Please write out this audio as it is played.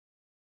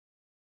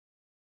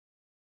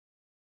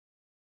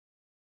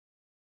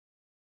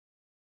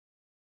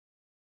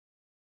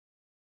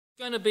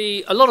Going to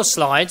be a lot of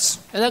slides,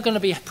 and they're going to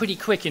be pretty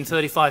quick in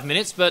 35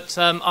 minutes, but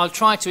I'll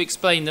try to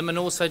explain them and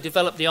also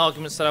develop the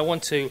arguments that I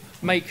want to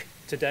make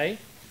today.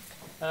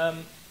 I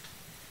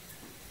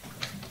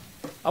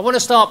want to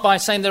start by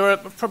saying there are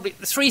probably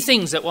three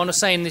things that I want to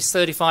say in this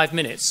 35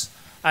 minutes,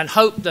 and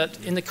hope that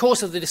in the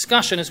course of the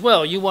discussion as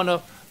well, you want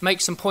to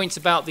make some points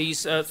about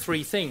these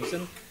three things.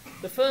 And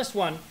the first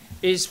one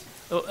is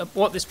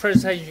what this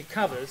presentation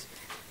covers,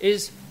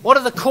 is what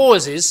are the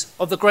causes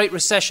of the Great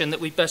Recession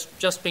that we've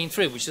just been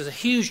through, which is a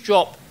huge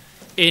drop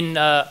in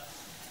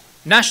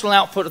national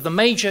output of the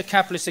major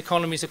capitalist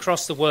economies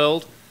across the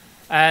world,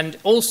 and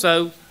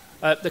also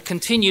the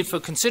continued for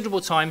a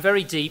considerable time,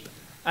 very deep,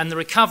 and the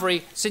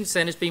recovery since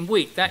then has been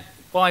weak. That's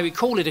why we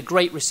call it a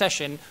Great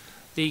Recession.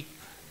 The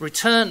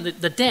return,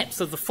 the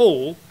depth of the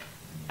fall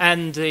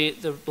and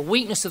the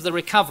weakness of the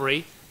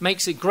recovery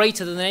makes it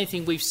greater than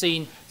anything we've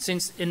seen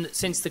since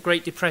the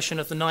Great Depression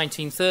of the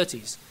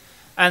 1930s.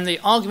 And the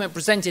argument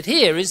presented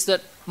here is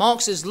that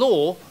Marx's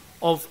law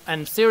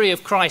and theory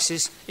of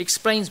crisis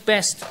explains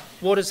best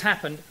what has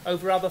happened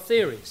over other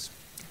theories.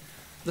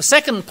 The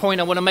second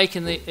point I want to make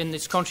in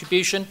this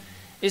contribution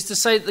is to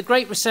say that the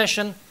Great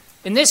Recession,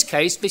 in this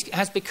case,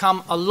 has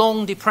become a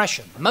long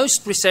depression.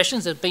 Most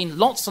recessions have been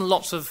lots and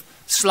lots of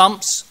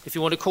slumps, if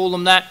you want to call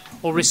them that,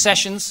 or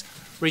recessions,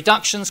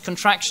 reductions,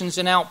 contractions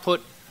in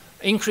output,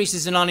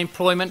 increases in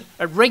unemployment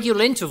at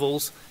regular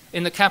intervals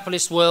in the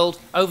capitalist world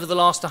over the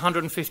last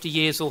 150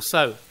 years or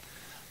so.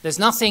 There's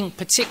nothing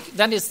particular.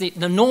 That is the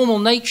normal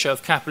nature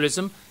of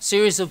capitalism,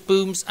 series of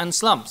booms and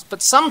slumps.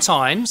 But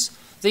sometimes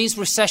these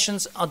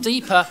recessions are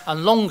deeper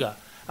and longer,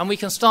 and we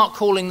can start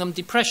calling them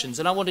depressions.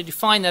 And I want to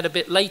define that a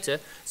bit later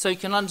so you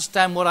can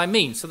understand what I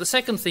mean. So the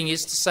second thing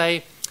is to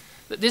say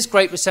that this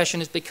Great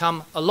Recession has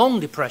become a long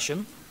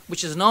depression,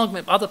 which is an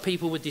argument other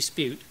people would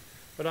dispute,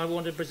 but I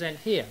want to present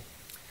here.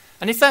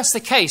 And if that's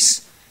the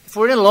case, if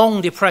we're in a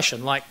long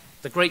depression, like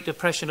the Great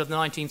Depression of the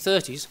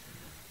 1930s,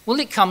 will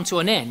it come to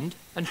an end,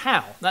 and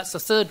how? That's the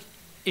third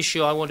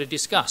issue I want to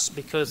discuss,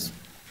 because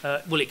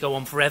will it go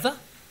on forever?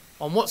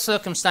 On what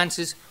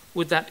circumstances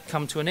would that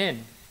come to an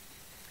end?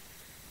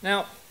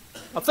 Now,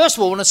 first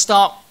of all, I want to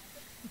start,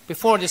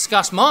 before I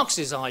discuss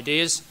Marx's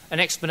ideas,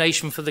 an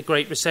explanation for the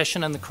Great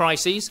Recession and the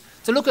crises,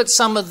 to look at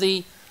some of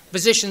the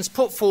positions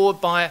put forward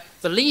by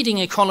the leading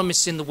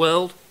economists in the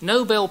world,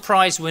 Nobel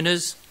Prize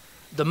winners,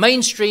 the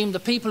mainstream, the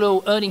people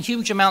who are earning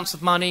huge amounts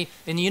of money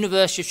in the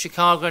University of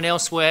Chicago and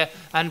elsewhere,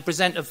 and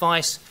present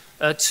advice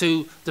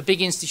to the big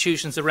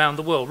institutions around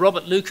the world.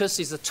 Robert Lucas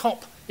is the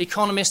top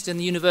economist in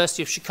the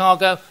University of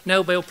Chicago,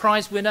 Nobel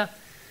Prize winner.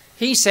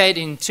 He said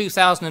in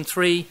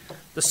 2003,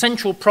 the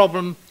central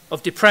problem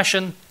of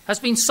depression has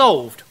been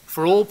solved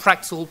for all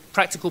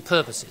practical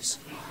purposes.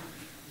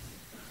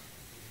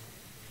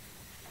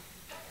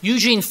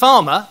 Eugene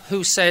Farmer,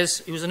 who says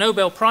he was a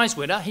Nobel Prize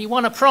winner, he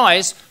won a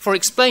prize for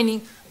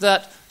explaining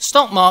that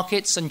stock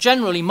markets and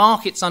generally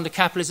markets under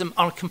capitalism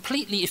are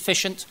completely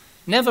efficient,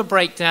 never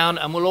break down,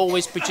 and will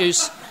always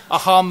produce a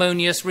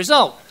harmonious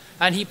result.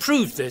 And he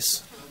proved this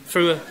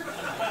through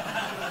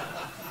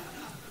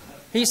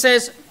He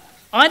says,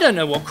 I don't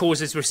know what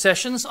causes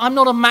recessions. I'm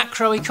not a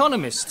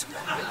macroeconomist.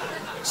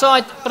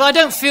 But I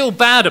don't feel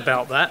bad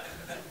about that.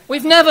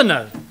 We've never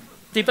known.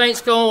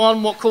 Debates go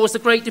on what caused the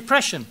Great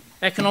Depression.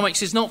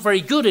 Economics is not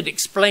very good at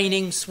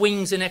explaining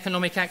swings in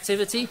economic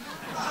activity.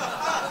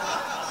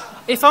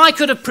 If I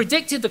could have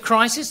predicted the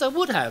crisis, I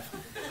would have.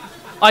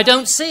 I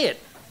don't see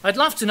it. I'd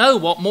love to know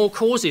what more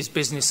causes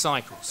business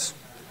cycles.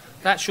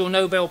 That's your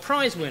Nobel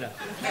Prize winner.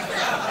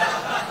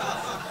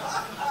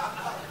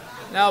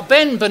 Now,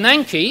 Ben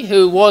Bernanke,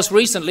 who was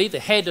recently the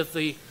head of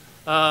the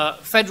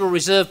Federal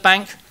Reserve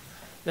Bank,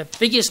 the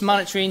biggest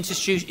monetary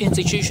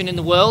institution in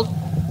the world,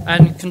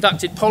 and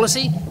conducted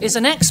policy, is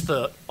an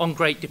expert on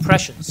Great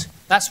Depressions.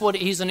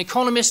 He's an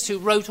economist who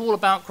wrote all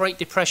about Great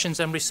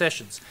Depressions and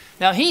recessions.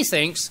 Now, he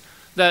thinks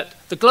that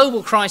the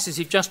global crisis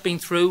we've just been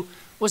through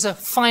was a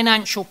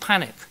financial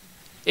panic.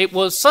 It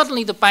was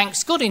suddenly the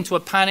banks got into a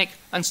panic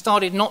and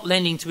started not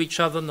lending to each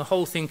other, and the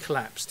whole thing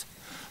collapsed.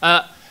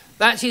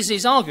 That is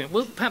his argument.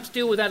 We'll perhaps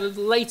deal with that a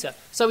little later.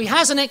 So he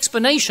has an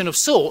explanation of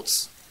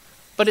sorts,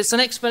 but it's an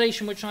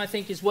explanation which I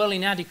think is well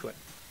inadequate.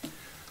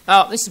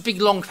 Now, this is a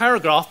big long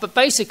paragraph, but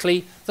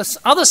basically the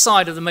other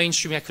side of the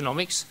mainstream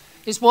economics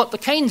is what the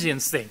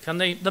Keynesians think. And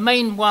the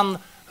main one,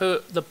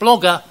 the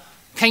blogger,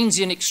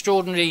 Keynesian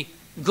extraordinary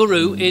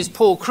guru, is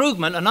Paul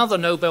Krugman, another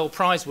Nobel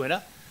Prize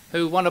winner,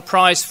 who won a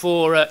prize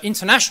for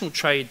international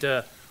trade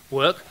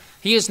work.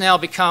 He has now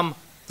become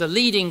the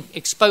leading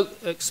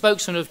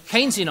spokesman of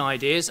Keynesian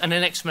ideas and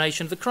an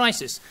explanation of the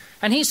crisis.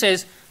 And he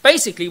says,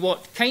 basically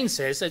what Keynes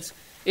says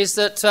is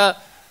that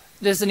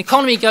there's an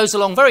economy goes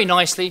along very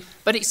nicely,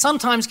 but it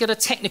sometimes gets a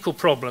technical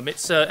problem.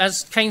 It's,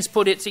 as Keynes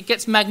put it, it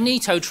gets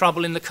magneto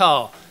trouble in the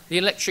car. The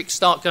electrics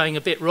start going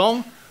a bit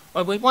wrong.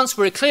 Once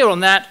we're clear on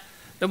that,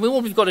 then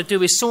all we've got to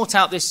do is sort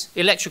out this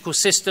electrical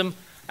system,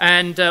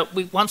 and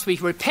once we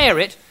repair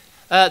it,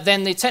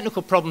 then the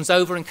technical problem's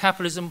over and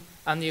capitalism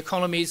and the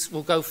economies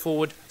will go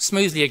forward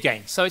smoothly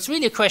again. So it's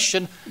really a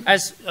question,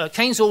 as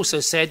Keynes also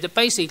said, that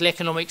basically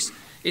economics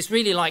is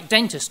really like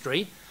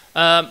dentistry.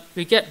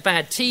 You get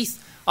bad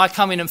teeth, I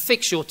come in and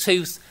fix your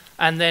tooth,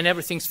 and then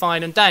everything's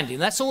fine and dandy.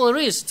 And that's all there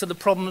is to the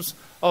problems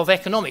of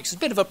economics. It's a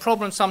bit of a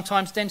problem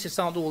sometimes. Dentists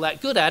aren't all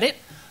that good at it,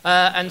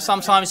 and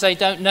sometimes they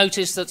don't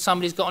notice that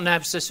somebody's got an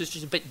abscess which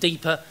is a bit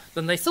deeper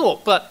than they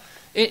thought. But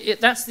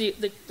that's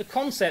the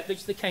concept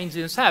which the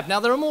Keynesians have. Now,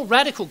 there are more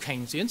radical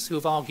Keynesians who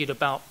have argued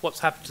about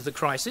what's happened to the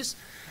crisis.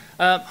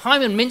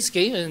 Hyman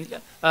Minsky,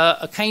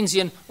 a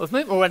Keynesian of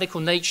a more radical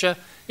nature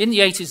in the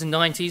 80s and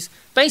 90s,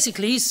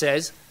 basically he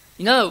says,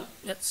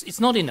 it's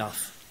not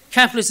enough.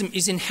 Capitalism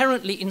is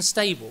inherently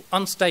unstable.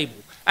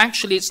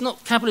 Actually, it's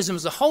not capitalism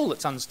as a whole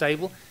that's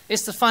unstable,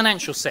 it's the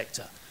financial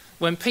sector.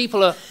 When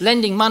people are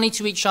lending money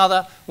to each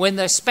other, when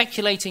they're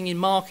speculating in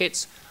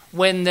markets,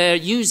 when they're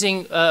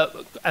using,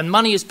 and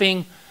money is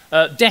being,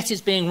 debt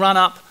is being run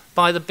up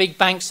by the big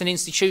banks and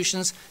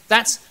institutions,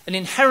 that's an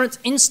inherent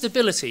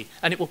instability,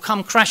 and it will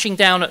come crashing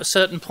down at a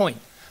certain point.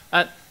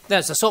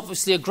 There's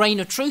obviously a grain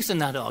of truth in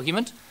that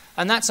argument,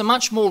 and that's a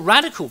much more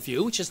radical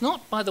view, which is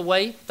not, by the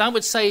way, I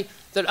would say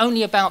that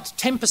only about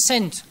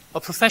 10%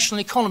 of professional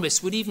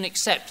economists would even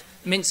accept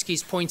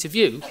Minsky's point of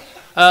view.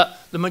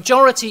 The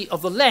majority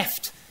of the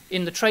left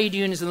in the trade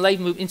unions and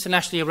labour movement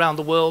internationally around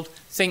the world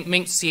think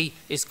Minsky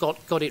has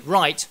got it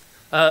right.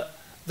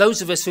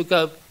 Those of us who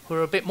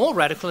are a bit more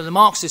radical in the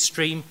Marxist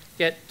stream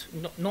get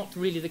not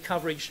really the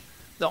coverage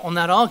on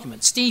that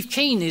argument. Steve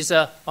Keen is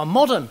a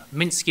modern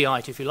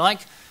Minskyite, if you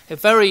like.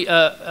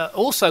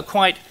 Also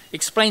quite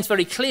explains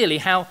very clearly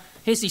how,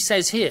 as he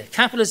says here,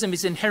 capitalism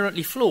is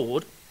inherently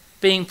flawed,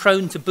 being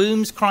prone to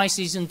booms,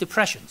 crises and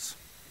depressions.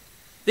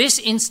 This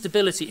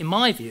instability, in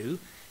my view,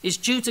 is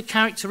due to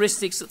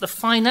characteristics that the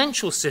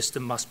financial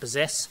system must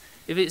possess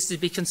if it is to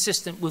be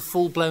consistent with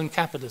full-blown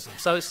capitalism.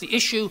 So it's the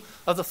issue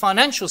of the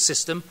financial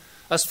system,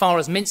 as far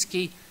as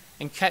Minsky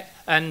and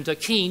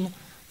Keen,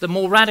 the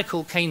more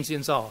radical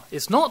Keynesians are.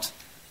 It's not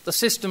the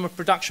system of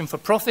production for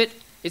profit,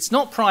 it's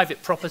not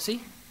private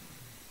property,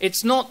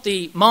 it's not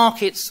the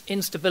market's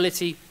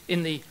instability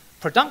in the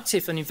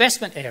productive and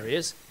investment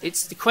areas,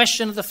 it's the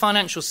question of the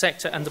financial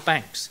sector and the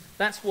banks.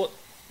 That's what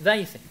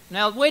they think.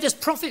 Now, where does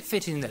profit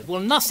fit in there?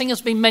 Well, nothing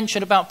has been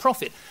mentioned about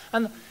profit.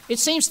 And it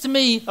seems to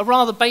me a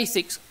rather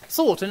basic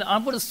thought, and I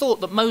would have thought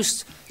that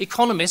most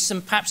economists,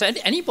 and perhaps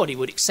anybody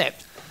would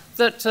accept,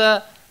 that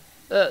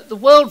the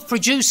world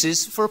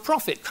produces for a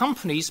profit.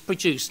 Companies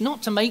produce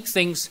not to make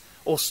things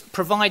or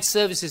provide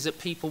services that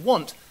people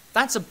want.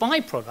 That's a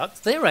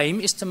byproduct. Their aim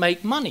is to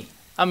make money.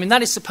 I mean,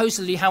 that is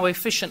supposedly how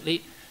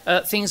efficiently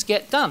things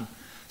get done.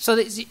 So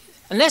that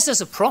unless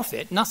there's a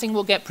profit, nothing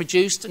will get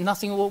produced and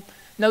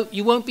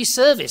you won't be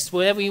serviced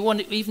wherever you want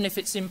it, even if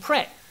it's in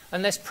Pret,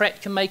 unless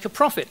Pret can make a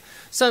profit.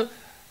 So,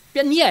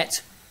 and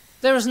yet,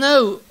 there is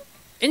no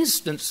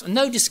instance,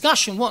 no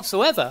discussion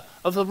whatsoever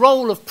of the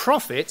role of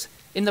profit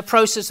in the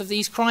process of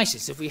these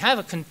crises. If we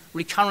have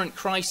recurrent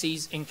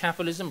crises in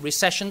capitalism,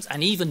 recessions,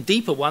 and even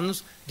deeper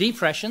ones,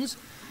 depressions,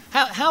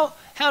 how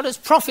does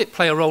profit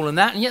play a role in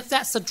that? And yet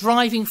that's the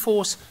driving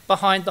force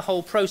behind the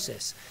whole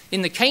process.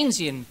 In the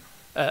Keynesian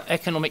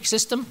economic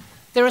system,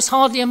 there is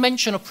hardly a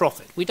mention of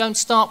profit. We don't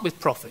start with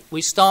profit.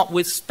 We start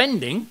with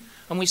spending,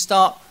 and we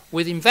start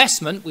with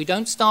investment. We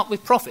don't start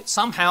with profit.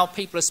 Somehow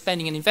people are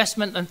spending and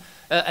investment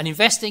and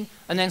investing,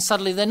 and then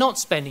suddenly they're not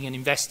spending and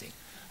investing.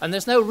 And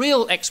there's no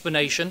real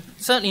explanation,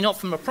 certainly not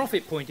from a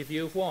profit point of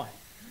view, of why.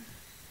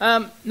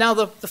 Now,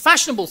 the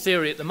fashionable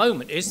theory at the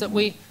moment is that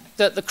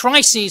the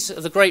crises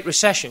of the Great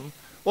Recession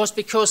was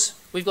because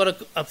we've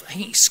got an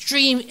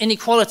extreme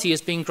inequality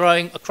has been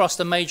growing across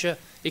the major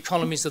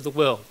economies of the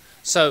world.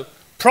 So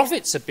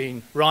profits have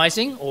been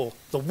rising, or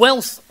the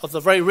wealth of the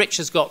very rich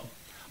has got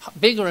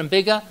bigger and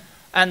bigger,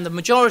 and the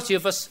majority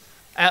of us,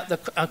 the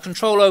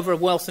control over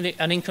wealth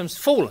and income's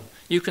fallen.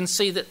 You can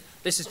see that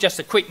this is just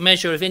a quick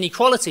measure of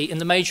inequality in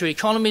the major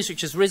economies,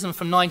 which has risen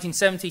from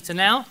 1970 to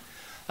now.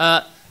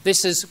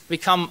 This has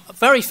become a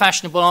very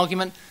fashionable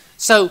argument.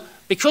 So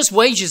because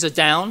wages are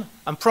down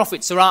and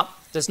profits are up,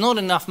 there's not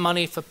enough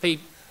money for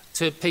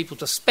people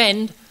to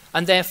spend,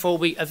 and therefore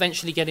we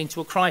eventually get into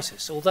a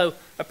crisis. Although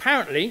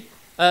apparently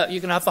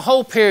you can have the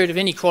whole period of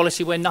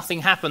inequality where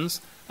nothing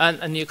happens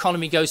and the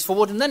economy goes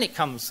forward, and then it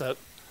comes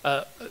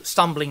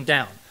stumbling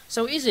down.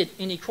 So is it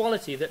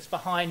inequality that's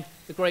behind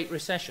the Great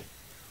Recession?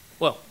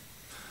 Well,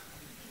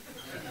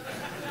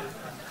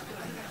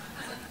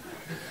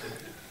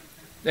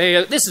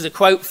 this is a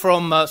quote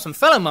from some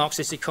fellow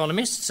Marxist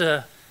economists,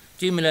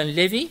 Dumoulin and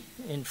Levy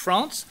in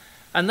France,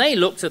 and they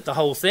looked at the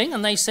whole thing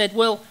and they said,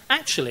 well,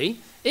 actually,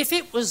 if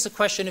it was a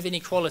question of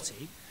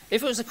inequality,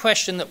 if it was a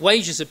question that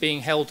wages are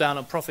being held down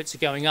and profits are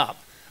going up,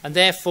 and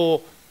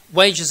therefore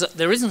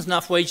there isn't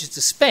enough wages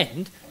to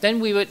spend, then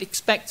we would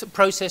expect a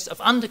process of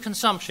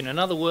underconsumption. In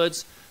other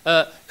words,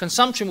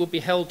 consumption would be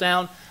held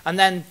down, and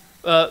then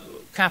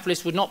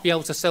capitalists would not be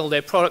able to sell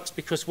their products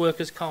because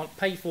workers can't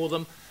pay for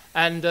them,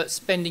 and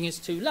spending is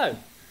too low.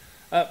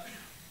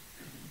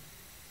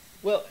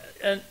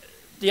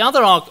 the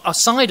other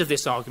side of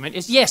this argument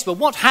is, yes, but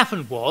what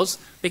happened was,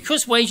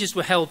 because wages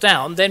were held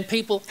down, then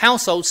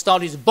households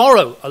started to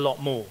borrow a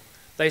lot more.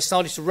 They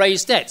started to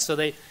raise debt. So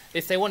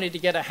if they wanted to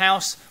get a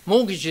house,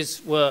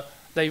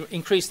 they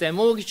increased their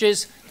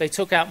mortgages, they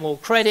took out more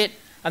credit,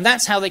 and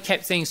that's how they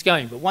kept things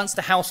going. But once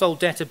the household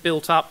debt had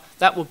built up,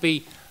 that would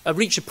be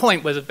reach a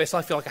point where it's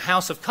like a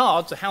house of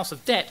cards, a house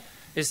of debt,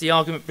 is the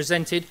argument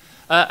presented,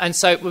 and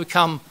so it would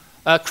become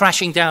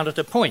crashing down at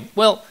a point.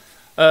 Well,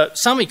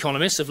 some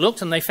economists have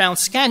looked and they found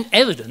scant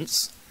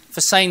evidence for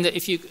saying that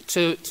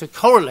to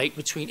correlate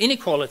between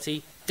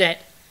inequality,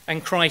 debt,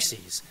 and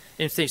crises.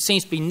 There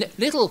seems to be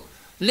little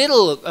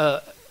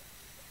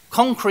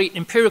concrete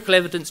empirical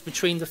evidence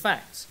between the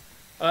facts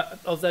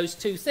of those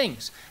two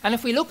things. And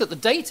if we look at the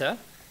data,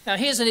 now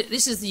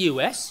this is the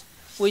US.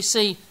 We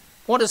see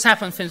what has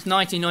happened since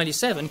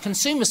 1997.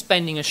 Consumer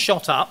spending has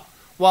shot up,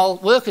 while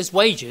workers'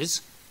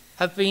 wages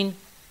have been,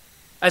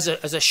 as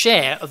a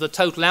share of the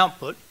total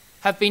output,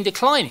 have been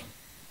declining.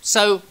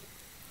 So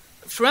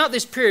throughout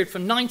this period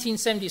from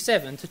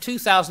 1977 to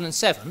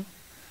 2007,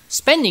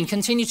 spending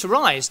continued to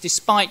rise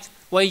despite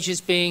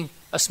wages being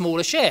a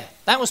smaller share.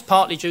 That was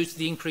partly due to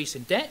the increase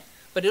in debt,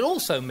 but it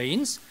also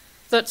means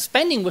that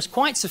spending was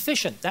quite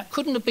sufficient. That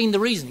couldn't have been the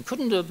reason. It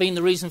couldn't have been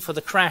the reason for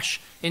the crash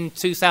in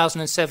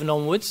 2007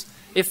 onwards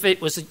if it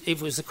was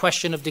a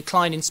question of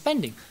decline in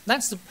spending.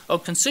 That's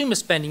of consumer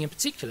spending in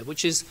particular,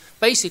 which is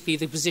basically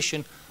the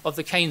position of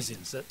the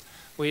Keynesians, that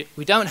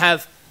we don't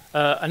have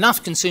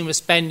enough consumer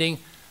spending,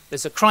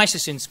 there's a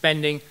crisis in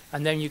spending,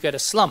 and then you get a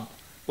slump.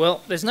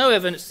 Well, there's no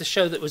evidence to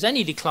show that there was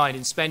any decline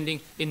in spending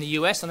in the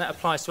US, and that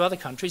applies to other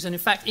countries. And in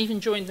fact, even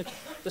during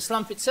the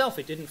slump itself,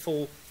 it didn't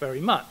fall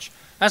very much.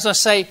 As I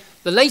say,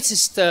 the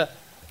latest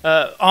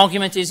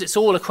argument is it's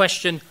all a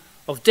question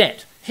of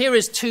debt. Here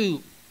is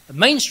two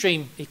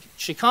mainstream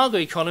Chicago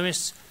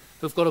economists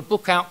who've got a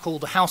book out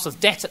called The House of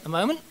Debt at the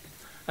moment,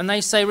 and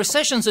they say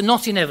recessions are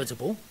not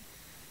inevitable.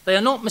 They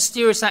are not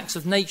mysterious acts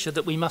of nature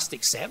that we must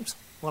accept.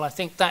 Well, I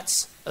think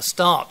that's a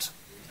start.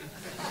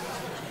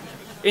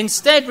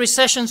 Instead,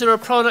 recessions are a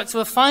product of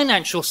a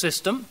financial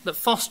system that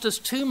fosters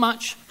too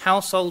much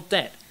household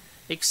debt.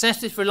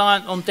 Excessive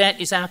reliance on debt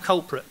is our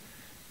culprit,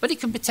 but it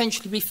can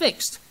potentially be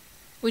fixed.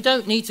 We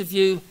don't need to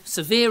view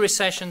severe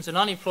recessions and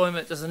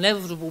unemployment as an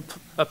inevitable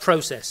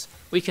process.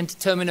 We can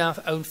determine our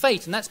own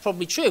fate, and that's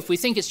probably true. If we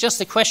think it's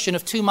just a question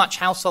of too much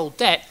household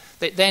debt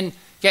that then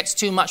gets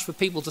too much for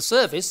people to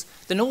service,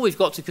 then all we've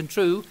got to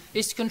do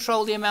is to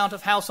control the amount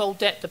of household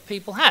debt that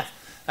people have.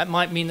 That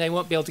might mean they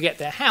won't be able to get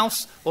their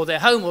house or their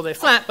home or their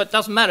flat, but it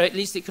doesn't matter, at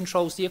least it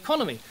controls the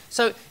economy.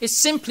 So it's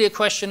simply a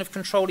question of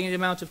controlling the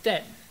amount of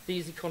debt,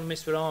 these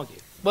economists would argue.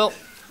 Well,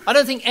 I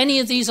don't think any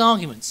of these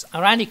arguments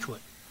are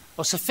adequate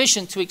or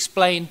sufficient to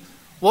explain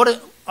what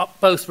are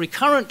both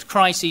recurrent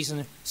crises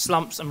and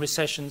slumps and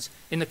recessions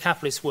in the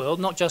capitalist world,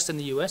 not just in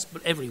the US,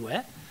 but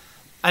everywhere,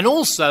 and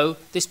also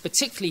this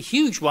particularly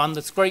huge one,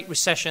 the Great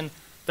Recession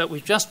that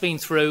we've just been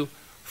through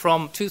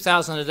from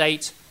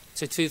 2008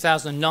 to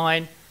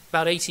 2009,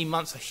 about 18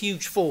 months, a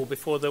huge fall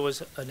before there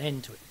was an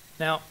end to it.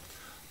 Now,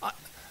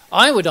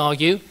 I would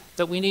argue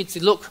that we need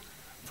to look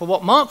for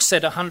what Marx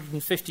said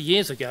 150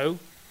 years ago.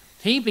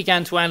 He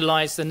began to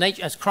analyse the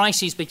nature, as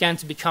crises began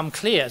to become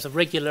clear as a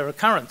regular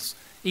occurrence,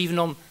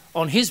 even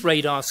on his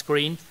radar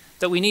screen,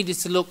 that we needed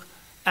to look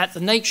at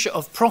the nature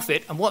of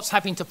profit and what's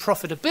happening to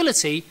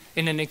profitability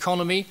in an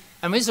economy,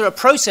 and is there a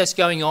process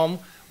going on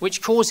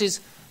which causes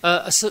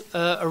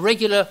a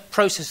regular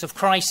process of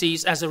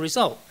crises as a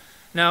result.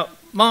 Now,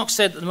 Marx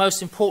said that the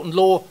most important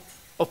law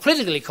of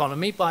political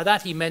economy, by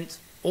that he meant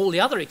all the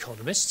other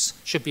economists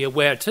should be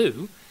aware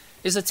too,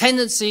 is a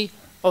tendency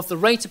of the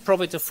rate of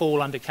profit to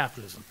fall under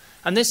capitalism.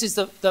 And this is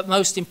the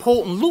most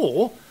important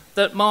law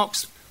that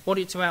Marx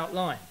wanted to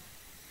outline.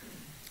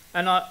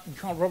 And you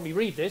can't probably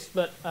read this,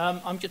 but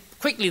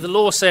quickly the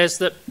law says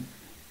that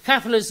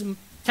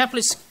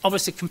capitalists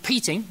obviously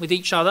competing with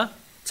each other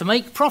to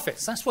make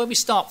profits. That's where we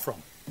start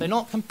from. They're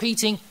not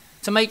competing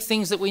to make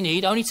things that we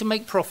need, only to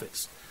make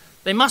profits.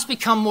 They must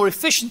become more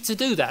efficient to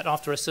do that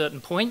after a certain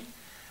point,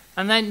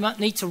 and they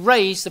need to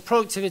raise the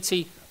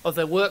productivity of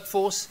their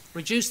workforce,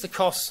 reduce the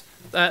costs,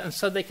 and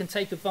so they can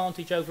take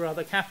advantage over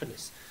other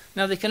capitalists.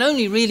 Now, they can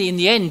only really, in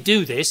the end,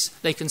 do this.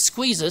 They can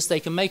squeeze us,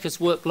 they can make us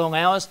work long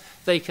hours,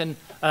 they can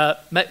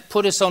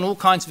put us on all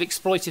kinds of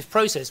exploitative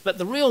process. But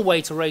the real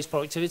way to raise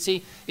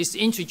productivity is to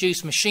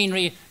introduce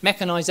machinery,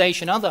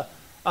 mechanization,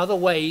 other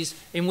ways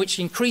in which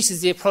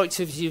increases the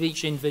productivity of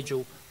each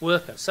individual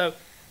worker. So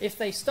if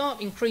they start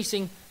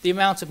increasing the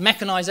amount of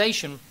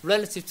mechanization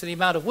relative to the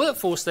amount of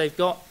workforce they've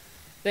got,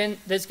 then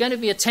there's going to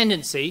be a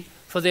tendency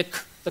for the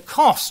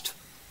cost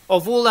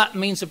of all that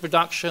means of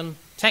production,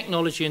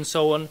 technology and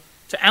so on,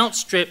 to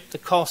outstrip the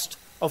cost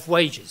of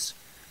wages.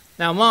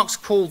 Now, Marx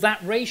called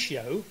that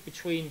ratio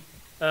between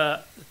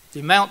the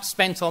amount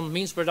spent on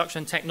means of production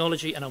and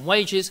technology and on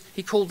wages,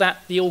 he called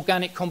that the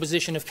organic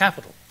composition of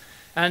capital.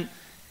 And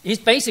his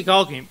basic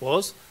argument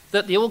was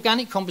that the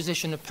organic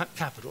composition of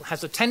capital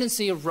has a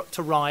tendency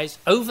to rise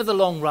over the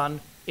long run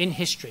in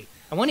history.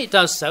 And when it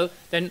does so,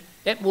 then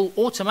it will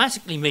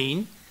automatically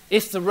mean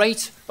if the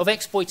rate of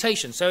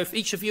exploitation, so if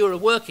each of you are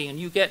working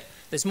and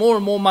there's more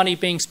and more money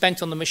being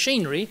spent on the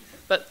machinery,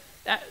 but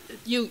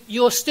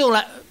you're still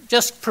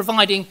just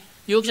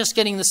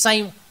getting the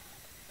same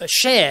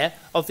share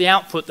of the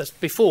output that's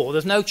before.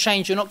 There's no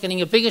change. You're not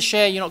getting a bigger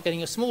share, you're not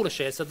getting a smaller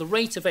share, so the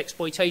rate of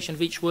exploitation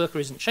of each worker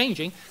isn't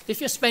changing. If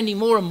you're spending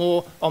more and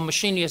more on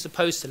machinery as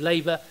opposed to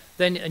labour,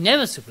 then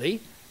inevitably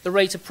the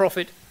rate of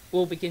profit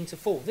will begin to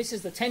fall. This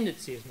is the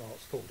tendency, as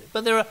Marx called it.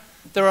 But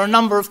there are a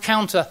number of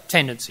counter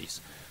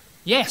tendencies.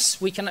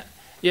 Yes,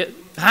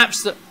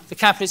 perhaps the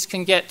capitalists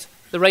can get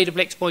the rate of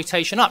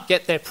exploitation up,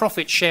 get their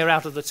profit share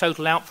out of the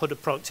total output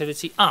of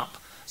productivity up,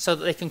 so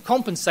that they can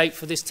compensate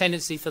for this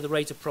tendency for the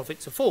rate of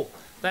profit to fall.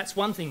 That's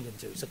one thing to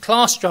do. It's a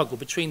class struggle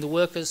between the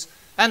workers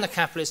and the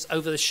capitalists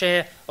over the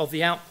share of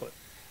the output.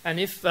 And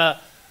if the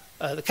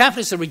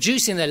capitalists are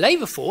reducing their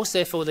labour force,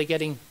 therefore they're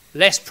getting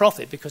less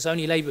profit because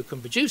only labour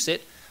can produce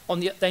it,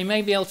 they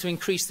may be able to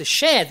increase the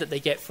share that they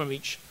get from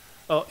each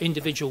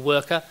individual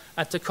worker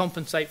to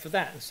compensate for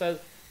that.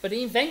 But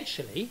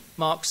eventually,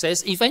 Marx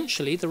says,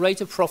 eventually the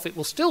rate of profit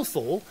will still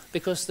fall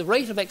because the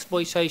rate of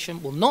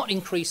exploitation will not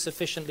increase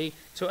sufficiently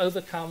to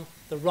overcome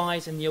the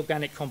rise in the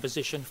organic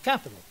composition of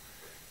capital.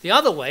 The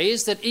other way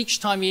is that each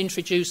time you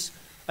introduce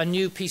a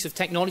new piece of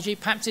technology,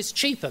 perhaps it's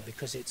cheaper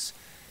because it's,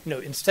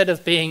 instead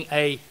of being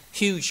a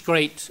huge,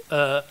 great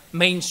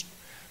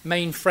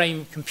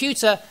mainframe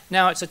computer,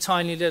 now it's a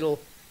tiny little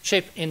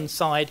chip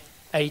inside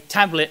a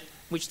tablet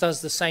which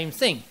does the same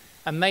thing.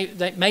 And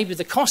maybe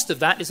the cost of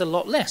that is a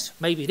lot less.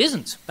 Maybe it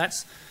isn't.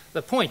 That's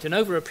the point. And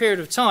over a period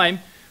of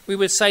time, we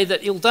would say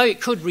that although it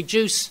could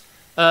reduce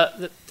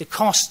the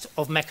cost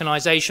of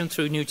mechanisation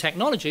through new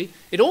technology,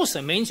 it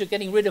also means you're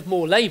getting rid of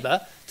more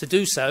labour to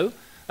do so.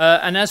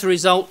 And as a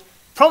result,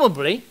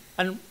 probably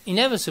and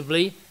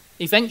inevitably,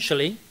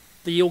 eventually,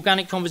 the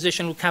organic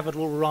composition of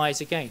capital will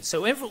rise again.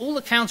 So all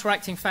the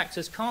counteracting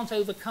factors can't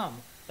overcome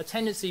a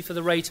tendency for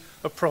the rate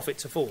of profit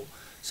to fall.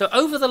 So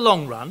over the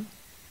long run,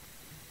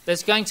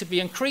 there's going to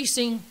be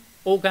increasing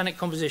organic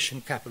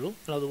composition capital,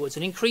 in other words,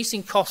 an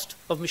increasing cost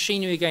of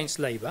machinery against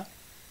labour,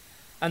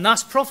 and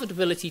thus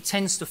profitability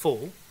tends to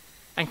fall,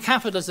 and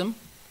capitalism,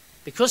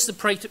 because the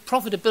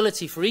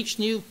profitability for each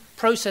new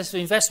process of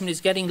investment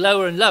is getting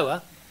lower and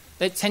lower,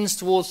 it tends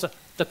towards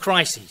the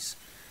crises.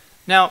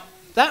 Now,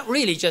 that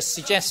really just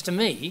suggests to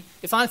me,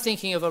 if I'm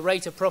thinking of a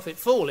rate of profit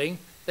falling,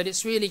 that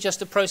it's really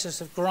just a process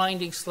of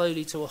grinding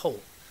slowly to a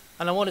halt.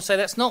 And I want to say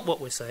that's not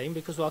what we're saying,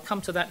 because I'll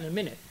come to that in a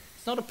minute.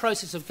 It's not a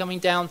process of coming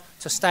down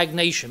to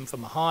stagnation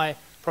from a high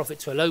profit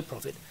to a low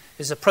profit.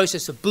 It's a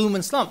process of boom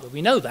and slump, but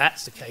we know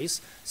that's the case.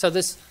 So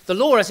the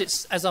law,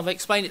 as I've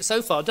explained it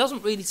so far,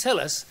 doesn't really tell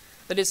us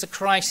that it's a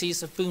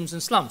crisis of booms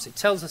and slumps. It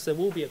tells us there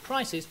will be a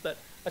crisis, but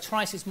a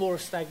crisis more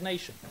of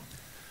stagnation.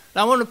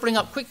 Now I want to bring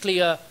up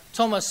quickly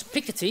Thomas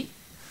Piketty,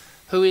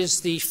 who is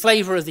the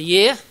flavour of the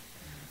year,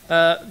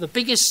 the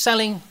biggest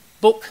selling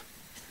book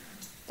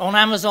on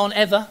Amazon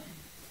ever,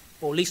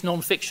 or at least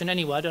non-fiction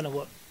anyway, I don't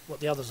know what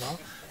the others are.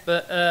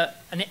 But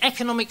an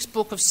economics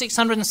book of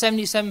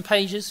 677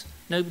 pages.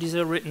 Nobody's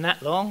ever written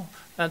that long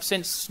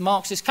since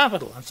Marx's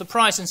Capital. I'm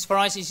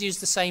surprised he's used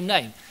the same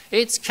name.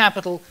 It's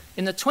Capital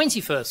in the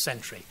 21st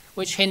century,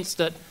 which hints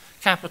that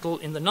Capital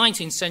in the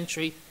 19th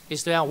century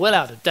is now well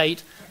out of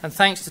date. And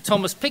thanks to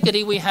Thomas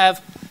Piketty, we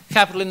have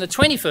Capital in the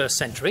 21st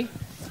century.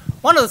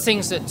 One of the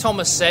things that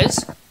Thomas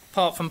says,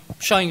 apart from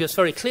showing us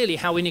very clearly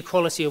how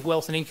inequality of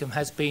wealth and income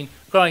has been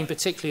growing,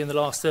 particularly in the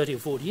last 30 or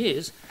 40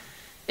 years,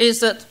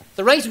 is that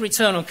the rate of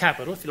return on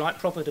capital, if you like,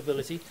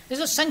 profitability, is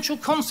a central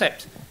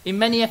concept in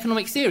many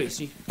economic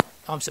theories.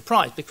 I'm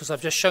surprised because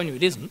I've just shown you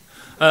it isn't.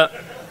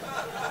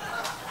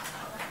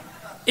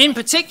 In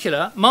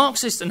particular,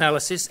 Marxist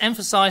analysis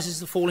emphasises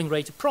the falling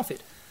rate of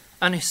profit,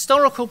 an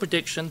historical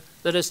prediction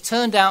that has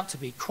turned out to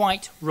be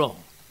quite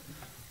wrong.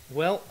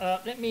 Well,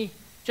 let me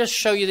just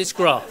show you this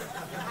graph.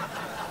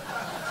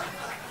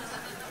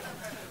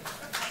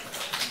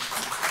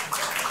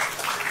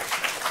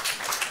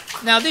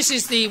 Now, this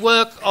is the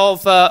work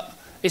of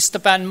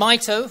Esteban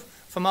Maito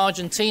from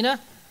Argentina.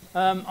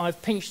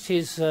 I've pinched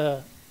his,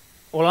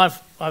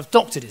 I've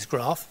doctored his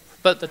graph,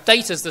 but the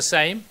data's the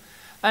same.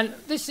 And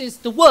this is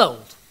the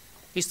world.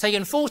 He's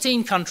taken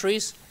 14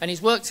 countries and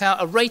he's worked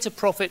out a rate of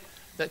profit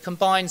that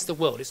combines the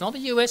world. It's not the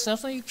US, it's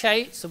not the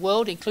UK, it's the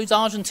world. It includes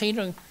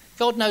Argentina and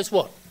God knows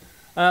what.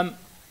 And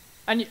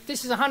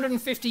this is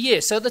 150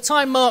 years. So at the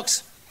time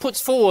Marx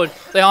puts forward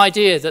the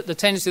idea that the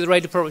tendency of the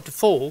rate of profit to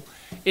fall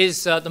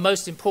is the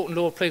most important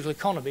law of political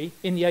economy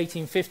in the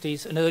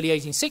 1850s and early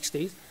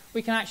 1860s,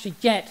 we can actually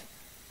get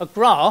a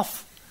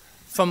graph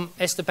from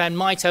Esteban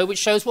Maito which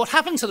shows what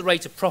happened to the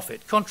rate of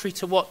profit. Contrary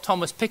to what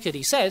Thomas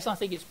Piketty says, I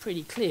think it's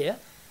pretty clear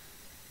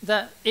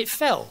that it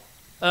fell.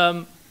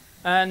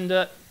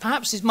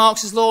 Perhaps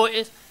Marx's law,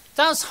 it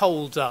does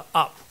hold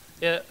up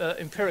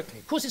empirically.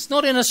 Of course, it's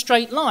not in a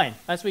straight line.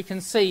 As we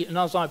can see, and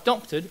as I've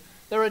doctored,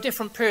 there are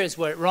different periods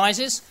where it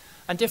rises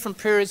and different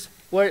periods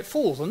where it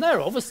falls, and they're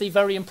obviously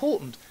very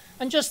important.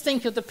 And just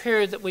think of the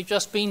period that we've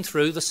just been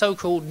through, the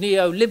so-called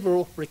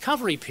neoliberal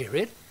recovery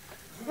period,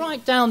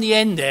 right down the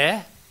end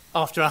there,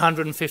 after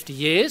 150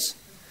 years,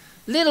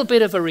 little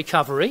bit of a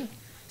recovery.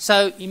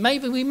 So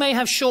maybe we may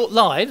have short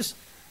lives,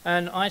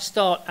 and I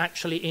start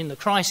actually in the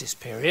crisis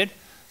period.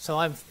 So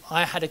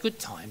I had a good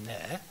time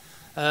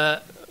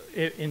there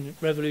in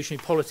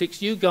revolutionary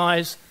politics. You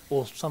guys,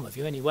 or some of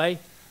you anyway,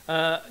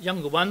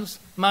 younger ones,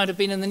 might have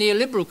been in the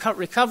neoliberal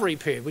recovery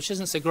period, which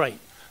isn't so great.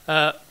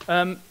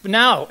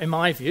 Now, in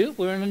my view,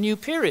 we're in a new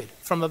period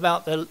from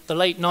about the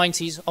late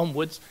 90s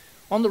onwards.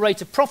 On the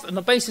rate of profit, on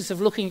the basis of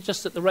looking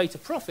just at the rate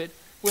of profit,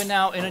 we're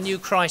now in a new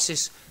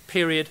crisis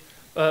period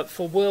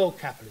for world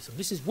capitalism.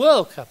 This is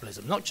world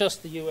capitalism, not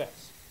just the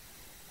US.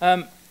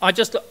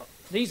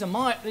 These are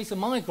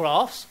my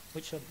graphs,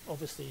 which are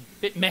obviously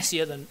a bit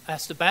messier than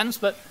Esteban's,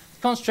 but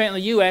concentrate on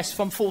the US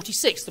from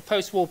 46, the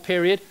post-war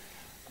period.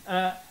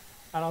 And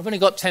I've only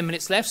got 10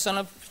 minutes left, so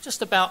I'm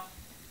just about,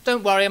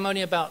 don't worry, I'm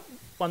only about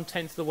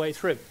 1/10 of the way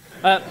through.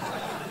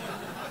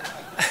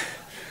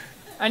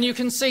 And you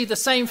can see the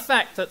same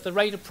fact that the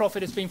rate of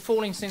profit has been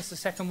falling since the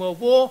Second World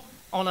War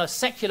on a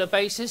secular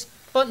basis,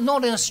 but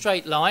not in a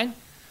straight line.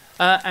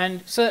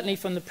 And certainly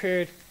from the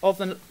period of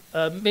the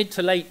mid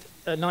to late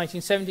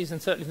 1970s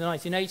and certainly the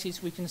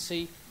 1980s, we can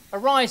see a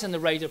rise in the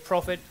rate of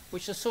profit,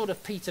 which has sort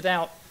of petered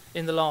out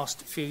in the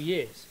last few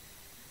years.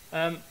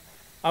 I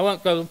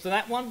won't go into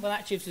that one, but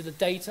that gives you the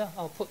data.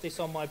 I'll put this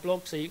on my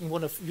blog so you can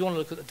want to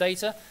look at the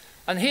data.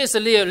 And here's the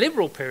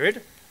neoliberal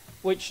period,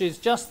 which is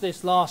just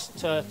this last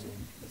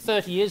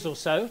 30 years or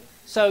so.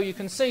 So you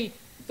can see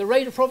the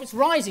rate of profit's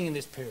rising in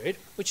this period,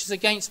 which is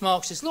against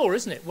Marxist law,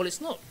 isn't it? Well, it's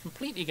not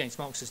completely against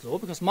Marxist law,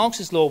 because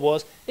Marxist law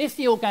was, if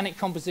the organic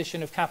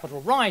composition of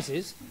capital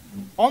rises,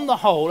 on the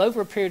whole,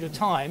 over a period of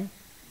time,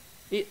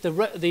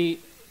 the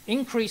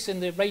increase in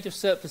the rate of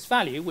surplus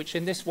value, which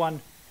in this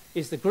one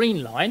is the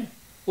green line,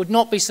 would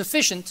not be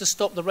sufficient to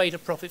stop the rate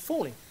of profit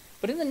falling.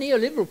 But in the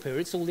neoliberal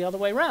period, it's all the other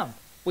way around.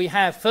 We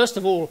have, first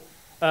of all,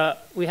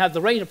 we have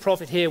the rate of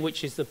profit here,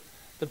 which is the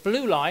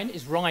blue line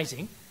is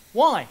rising.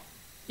 Why?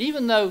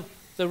 Even though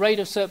the rate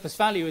of surplus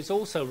value is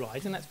also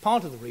rising, that's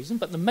part of the reason,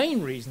 but the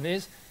main reason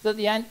is that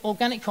the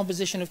organic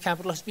composition of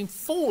capital has been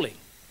falling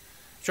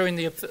during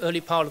the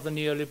early part of the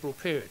neoliberal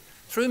period.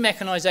 Through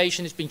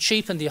mechanisation, it's been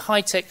cheapened, the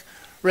high-tech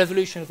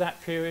revolution of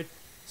that period.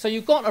 So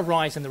you've got a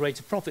rise in the rate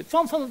of profit.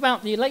 From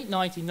about the late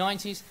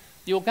 1990s,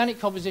 the organic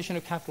composition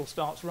of capital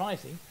starts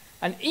rising.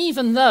 And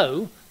even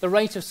though the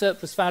rate of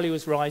surplus value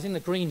is rising, the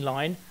green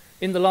line,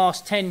 in the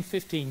last 10,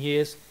 15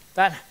 years,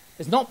 that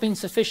has not been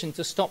sufficient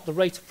to stop the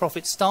rate of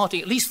profit starting,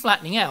 at least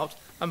flattening out,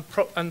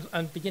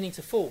 and beginning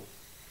to fall.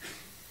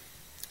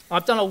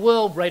 I've done a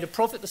world rate of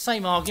profit, the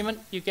same argument.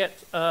 You get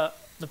the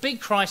big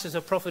crisis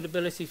of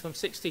profitability from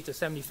 60 to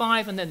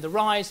 75, and then the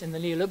rise in the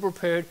neoliberal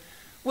period,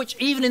 which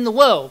even in the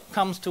world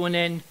comes to an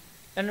end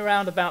in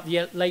around about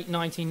the late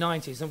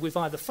 1990s, and we've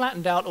either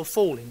flattened out or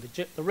falling.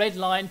 The red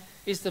line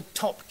is the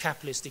top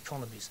capitalist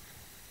economies.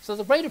 So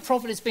the rate of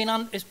profit has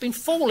been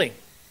falling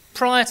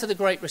prior to the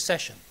Great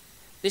Recession.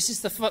 This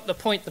is the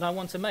point that I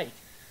want to make.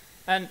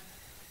 And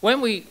when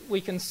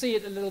we can see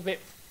it a little bit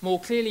more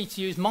clearly,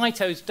 to use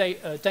Maito's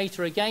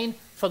data again,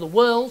 for the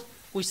world,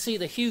 we see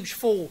the huge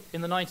fall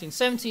in the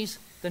 1970s,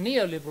 the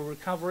neoliberal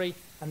recovery,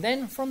 and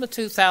then from the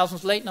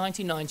 2000s, late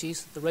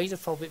 1990s, the rate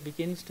of profit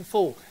begins to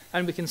fall.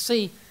 And we can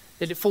see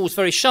that it falls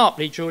very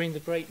sharply during the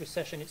Great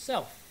Recession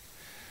itself.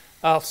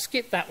 I'll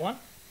skip that one.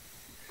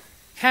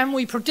 Can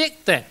we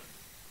predict then?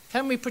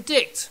 Can we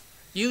predict,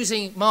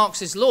 using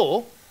Marx's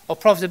law of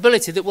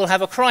profitability, that we'll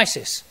have a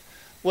crisis?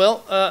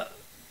 Well,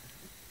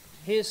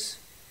 here's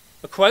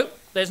a quote.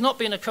 There's not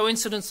been a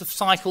coincidence of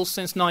cycles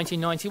since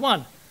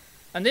 1991.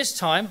 And this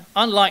time,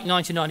 unlike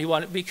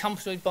 1991, it will be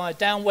accompanied by a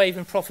downwave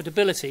in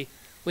profitability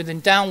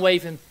within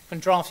downwave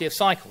and drafty of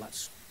cycle.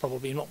 That's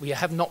probably not, we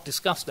have not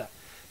discussed that.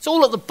 It's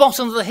all at the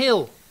bottom of the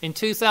hill in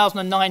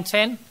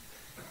 2009-10.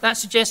 That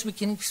suggests we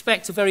can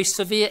expect a very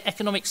severe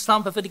economic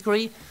slump of a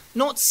degree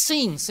not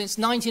seen since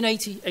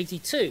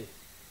 1980-82.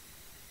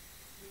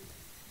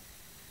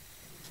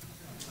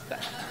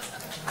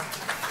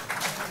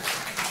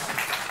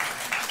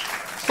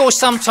 Of course,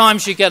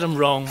 sometimes you get them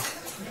wrong.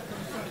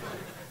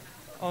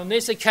 On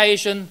this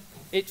occasion,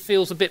 it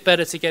feels a bit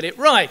better to get it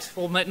right,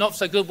 or not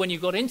so good when you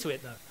got into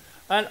it, though.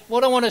 And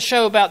what I want to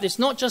show about this,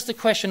 not just the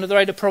question of the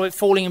rate of profit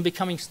falling and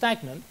becoming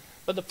stagnant,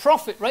 but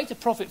the rate of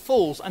profit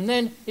falls, and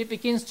then it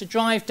begins to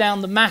drive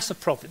down the mass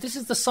of profit. This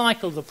is the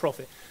cycle of the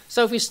profit.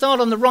 So if we start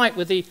on the right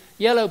with the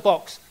yellow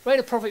box, rate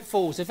of profit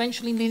falls,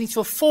 eventually leading to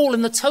a fall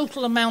in the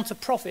total amount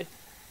of profit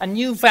and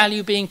new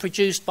value being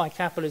produced by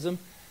capitalism,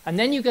 and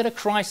then you get a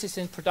crisis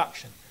in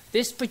production.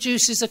 This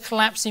produces a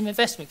collapse in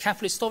investment.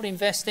 Capitalists stop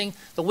investing,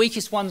 the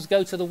weakest ones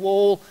go to the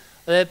wall,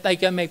 they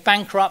go make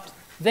bankrupt,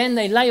 then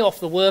they lay off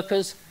the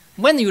workers.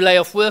 When you lay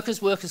off workers,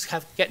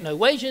 get no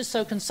wages,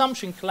 so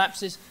consumption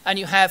collapses, and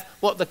you have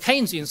what the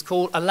Keynesians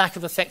call a lack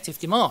of effective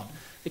demand.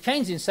 The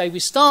Keynesians say we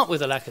start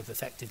with a lack of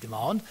effective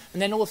demand,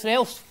 and then everything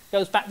else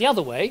goes back the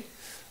other way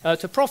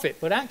to profit.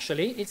 But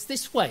actually, it's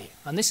this way,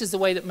 and this is the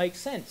way that makes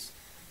sense.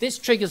 This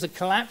triggers a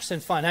collapse in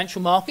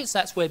financial markets.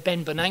 That's where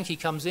Ben Bernanke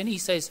comes in. He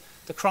says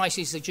the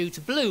crises are due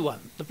to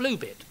the blue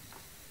bit.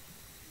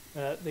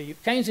 The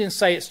Keynesians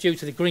say it's due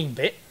to the green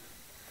bit.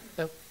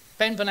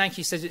 Ben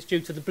Bernanke says it's due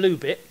to the blue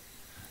bit.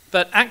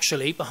 But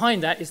actually,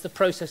 behind that is the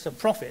process of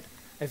profit.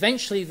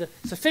 Eventually,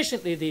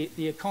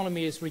 the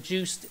economy is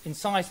reduced in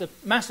size. The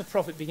mass of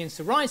profit begins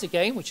to rise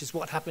again, which is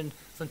what happened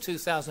from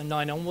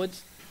 2009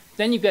 onwards.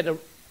 Then you get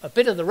a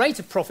bit of the rate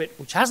of profit,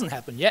 which hasn't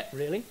happened yet,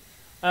 really.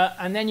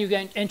 And then you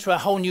enter a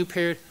whole new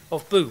period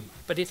of boom.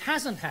 But it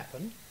hasn't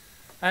happened.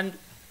 And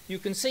you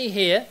can see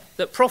here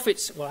that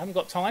profits, well, I haven't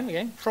got time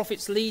again,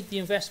 profits lead the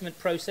investment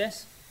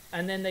process,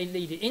 and then they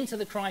lead it into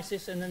the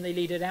crisis, and then they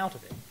lead it out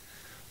of it.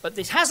 But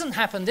this hasn't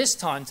happened this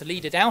time to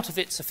lead it out of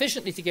it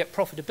sufficiently to get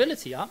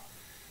profitability up,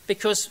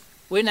 because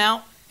we're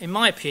now, in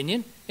my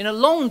opinion, in a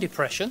long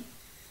depression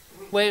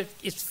where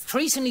it's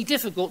increasingly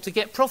difficult to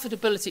get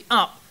profitability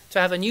up to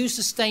have a new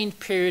sustained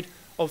period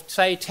of,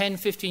 say, 10,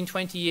 15,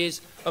 20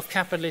 years of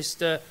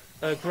capitalist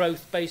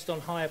growth based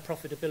on higher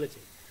profitability.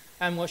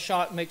 And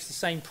Sharp makes the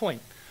same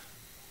point.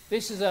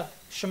 This is a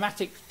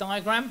schematic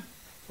diagram.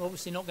 We're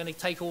obviously not going to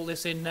take all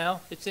this in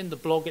now. It's in the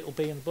blog. It'll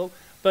be in the blog.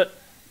 But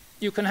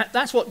you can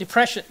that's what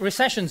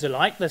recessions are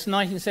like. There's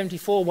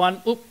 1974,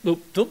 one, oop,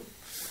 oop, oop.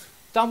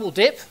 Double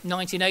dip,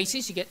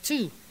 1980s, you get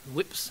two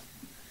whips.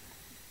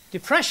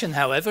 Depression,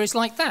 however, is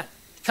like that.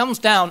 It comes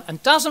down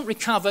and doesn't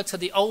recover to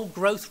the old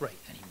growth rate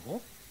anymore.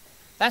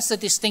 That's the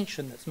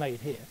distinction that's made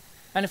here.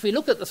 And if we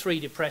look at the three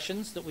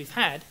depressions that we've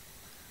had,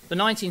 the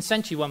 19th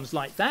century one was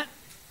like that,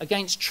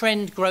 against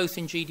trend growth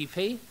in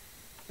GDP.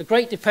 The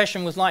Great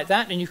Depression was like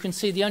that, and you can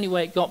see the only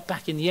way it got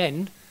back in the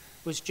end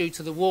was due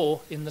to the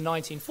war in the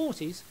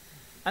 1940s.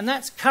 And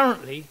that's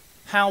currently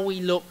how we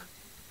look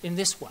in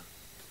this one.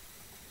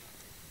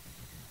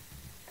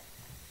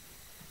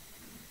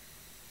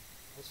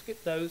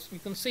 Skip those. You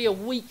can see a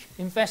weak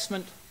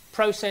investment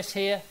process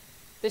here.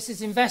 This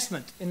is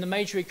investment in the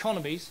major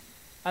economies,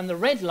 and the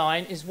red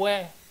line is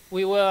where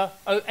we were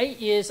 8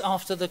 years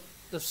after the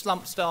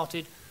slump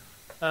started.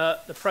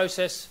 The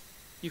process,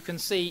 you can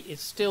see,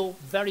 is still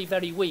very,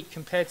 very weak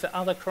compared to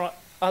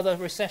other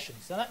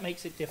recessions. So that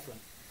makes it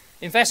different.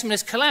 Investment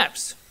has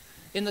collapsed.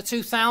 In the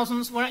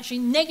 2000s, we're actually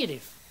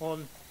negative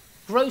on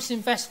gross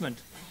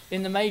investment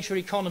in the major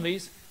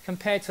economies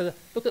compared to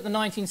look at the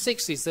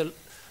 1960s.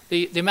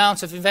 The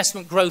amount of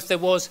investment growth there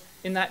was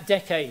in that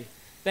decade.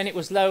 Then it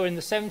was lower in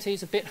the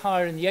 70s, a bit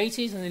higher in the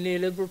 80s in the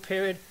neoliberal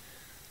period,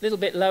 a little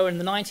bit lower in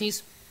the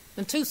 90s.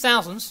 In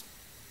 2000s,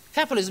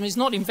 capitalism is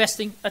not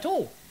investing at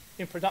all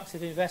in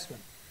productive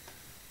investment.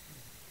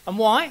 And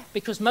why?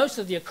 Because most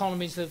of the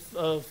economies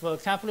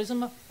of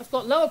capitalism have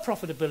got lower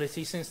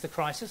profitability since the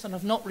crisis and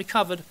have not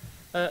recovered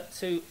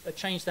to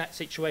change that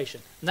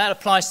situation. And that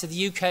applies to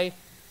the UK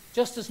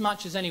just as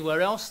much as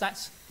anywhere else.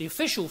 That's the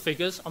official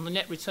figures on the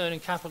net return in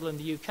capital in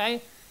the UK,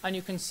 and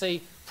you can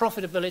see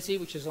profitability,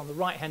 which is on the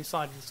right-hand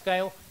side of the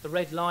scale. The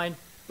red line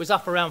was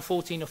up around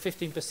 14 or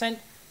 15%.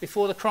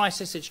 Before the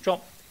crisis, it's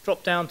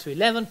dropped down to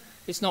 11.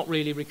 It's not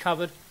really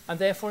recovered, and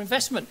therefore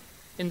investment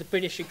in the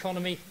British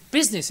economy,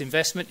 business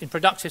investment in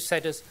productive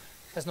sectors,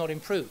 has not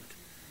improved.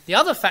 The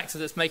other factor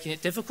that's making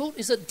it difficult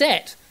is that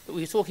debt, that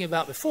we were talking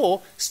about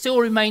before, still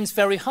remains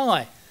very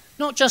high.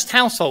 Not just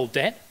household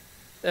debt.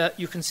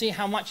 You can see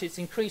how much it's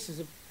increased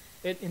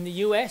in the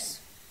US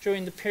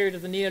during the period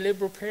of the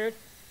neoliberal period,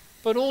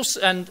 but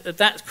also, and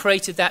that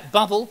created that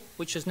bubble,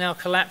 which has now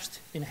collapsed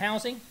in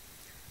housing,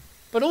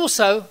 but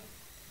also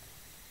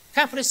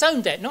capitalist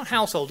owned debt, not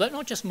household debt,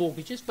 not just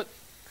mortgages, but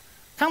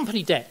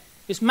company debt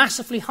is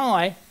massively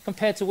high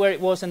compared to where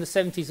it was in the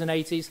 70s and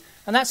 80s,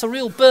 and that's a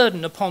real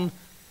burden upon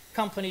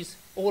companies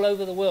all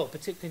over the world,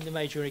 particularly in the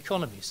major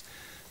economies.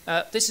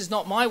 This is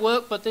not my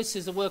work, but this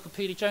is the work of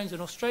Peter Jones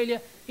in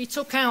Australia. He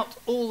took out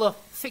all the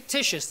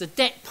fictitious, the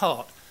debt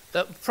part,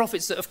 the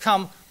profits that have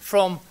come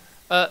from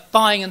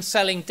buying and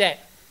selling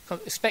debt,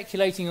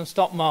 speculating on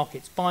stock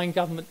markets, buying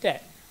government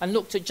debt, and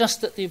looked at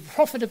just at the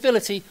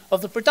profitability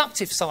of the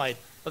productive side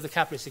of the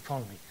capitalist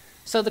economy.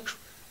 So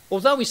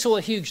although we saw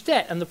a huge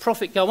debt and the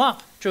profit go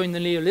up during the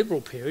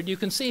neoliberal period, you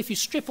can see if you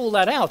strip all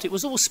that out, it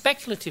was all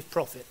speculative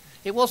profit.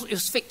 It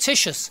was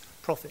fictitious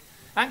profit.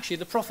 Actually,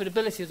 the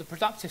profitability of the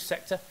productive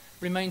sector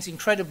remains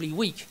incredibly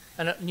weak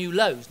and at new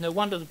lows. No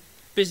wonder the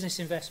business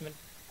investment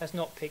has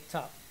not picked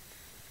up.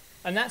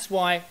 And that's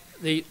why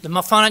the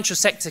financial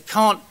sector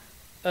can't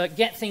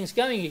get things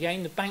going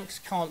again. The banks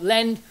can't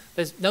lend.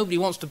 Nobody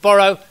wants to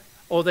borrow,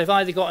 or they've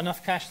either got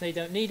enough cash and they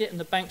don't need it, and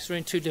the banks are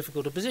in too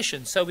difficult a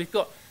position. So we've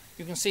got,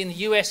 you can see in the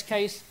US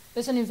case,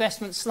 there's an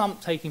investment slump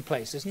taking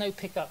place. There's no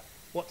pickup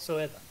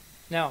whatsoever.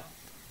 Now,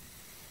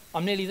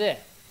 I'm nearly there.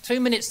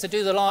 2 minutes to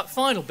do the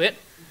final bit.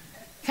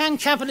 Can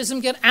capitalism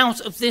get out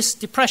of this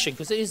depression?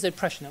 Because it is a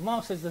depression. Now,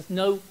 Marx says there's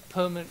no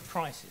permanent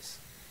crisis.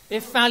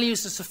 If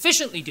values are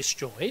sufficiently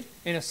destroyed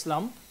in a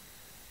slump,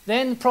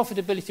 then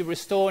profitability will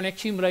restore and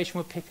accumulation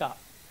will pick up.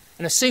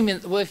 And assuming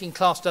that the working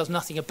class does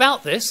nothing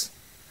about this,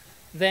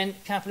 then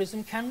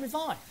capitalism can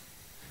revive.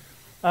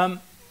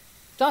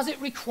 Does it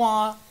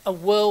require a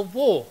world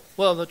war?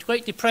 Well, the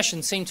Great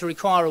Depression seemed to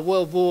require a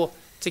world war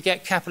to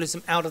get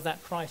capitalism out of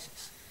that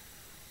crisis.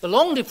 The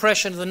long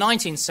depression of the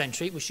 19th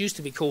century, which used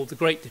to be called the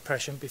Great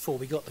Depression before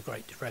we got the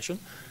Great Depression,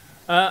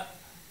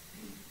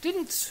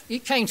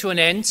 it came to an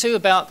end to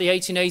about the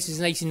 1880s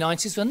and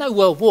 1890s. There was no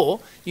World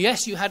War.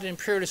 Yes, you had an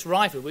imperialist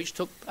rivalry, which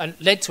took and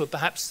led to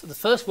perhaps the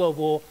First World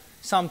War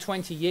some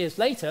 20 years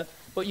later,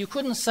 but you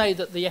couldn't say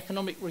that the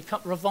economic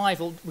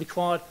revival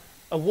required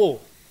a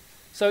war.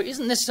 So it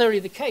isn't necessarily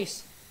the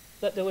case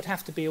that there would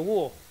have to be a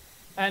war.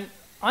 And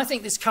I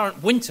think this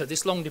current winter,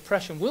 this long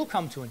depression, will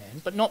come to an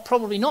end, but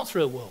probably not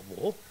through a world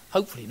war,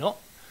 hopefully not.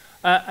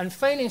 And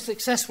failing a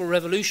successful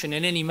revolution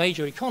in any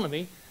major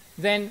economy,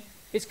 then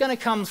it's going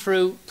to come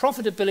through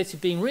profitability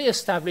being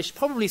re-established,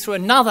 probably through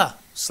another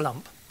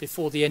slump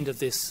before the end of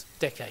this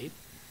decade,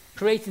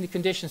 creating the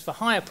conditions for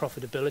higher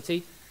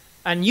profitability,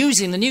 and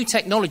using the new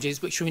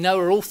technologies, which we know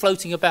are all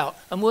floating about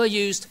and were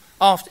used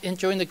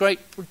during the Great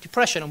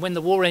Depression. And when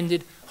the war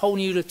ended, whole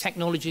new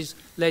technologies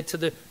led to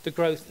the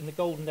growth in the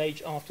golden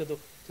age after the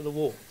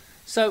war.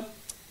 So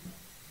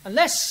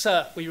unless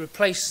we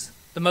replace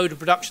the mode of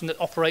production that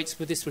operates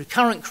with this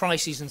recurrent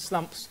crises and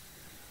slumps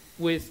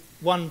with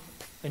one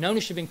in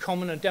ownership in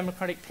common and a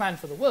democratic plan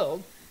for the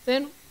world,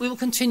 then we will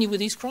continue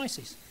with these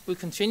crises. We'll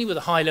continue with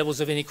the high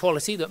levels of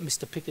inequality that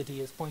Mr. Piketty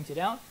has pointed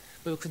out.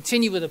 We'll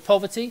continue with the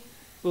poverty.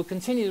 We'll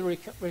continue the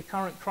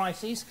recurrent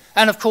crises.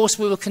 And, of course,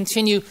 we will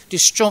continue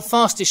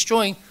fast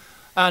destroying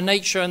our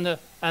nature and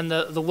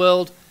the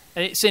world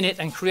and it's in it,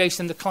 and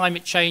creating the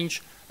climate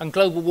change and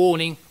global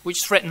warming,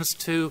 which threatens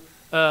to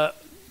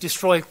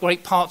destroy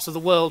great parts of the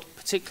world,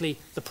 particularly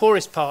the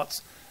poorest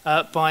parts,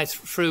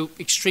 through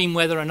extreme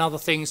weather and other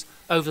things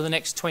over the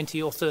next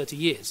 20 or 30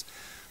 years.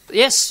 But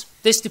yes,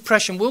 this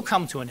depression will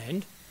come to an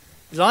end.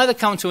 It'll either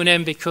come to an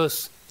end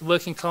because the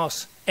working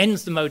class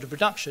ends the mode of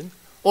production,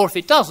 or if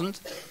it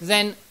doesn't,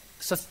 then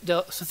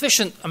the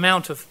sufficient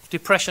amount of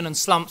depression and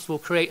slumps will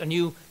create a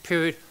new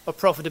period of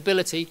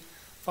profitability.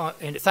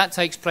 And if that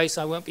takes place,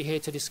 I won't be here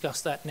to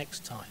discuss that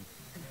next time.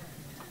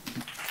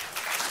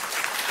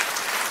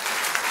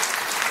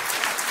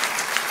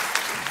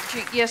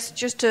 Yes,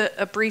 just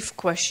a brief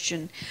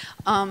question.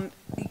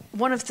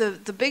 One of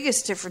the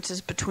biggest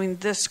differences between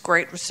this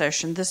Great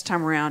Recession this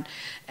time around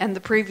and the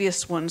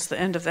previous ones, the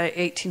end of the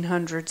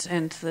 1800s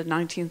and the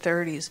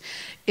 1930s,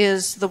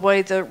 is the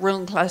way the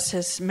ruling class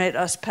has made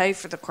us pay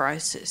for the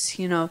crisis.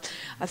 You know,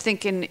 I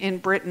think in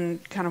Britain,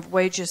 kind of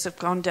wages have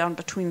gone down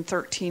between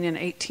 13 and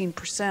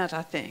 18%,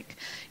 I think,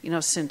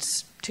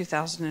 since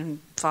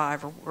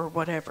 2005 or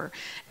whatever.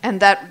 And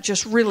that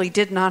just really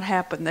did not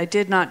happen. They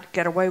did not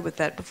get away with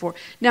that before.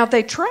 Now,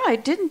 they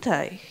tried, didn't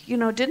they?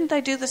 Didn't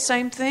they do the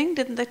same thing?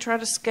 Didn't they try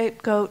to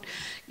scapegoat,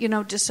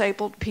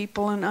 disabled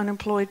people and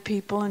unemployed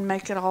people and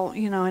make it all,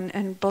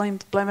 and blame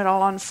it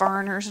all on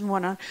foreigners and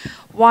whatnot?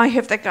 Why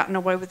have they gotten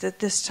away with it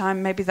this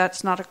time? Maybe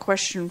that's not a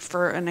question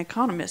for an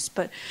economist,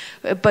 but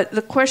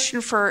the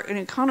question for an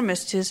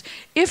economist is,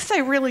 if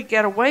they really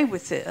get away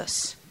with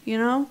this,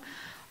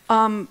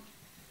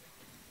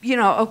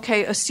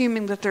 okay,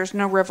 assuming that there's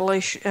no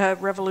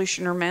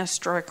revolution or mass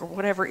strike or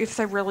whatever, if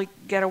they really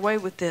get away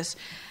with this,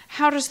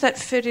 how does that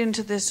fit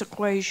into this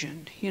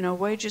equation?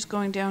 Wages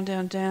going down,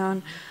 down,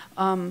 down,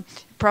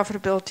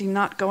 profitability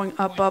not going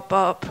up, up,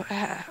 up.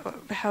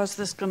 How's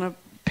this going to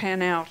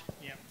pan out?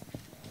 Yeah.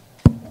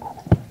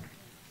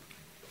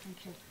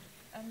 Thank you.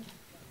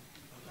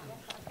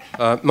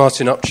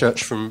 Martin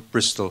Upchurch from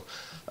Bristol.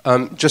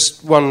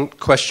 Just one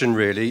question,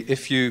 really.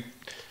 If you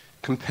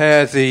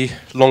compare the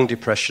long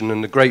depression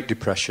and the Great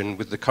Depression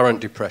with the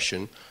current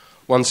depression,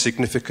 one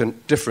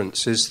significant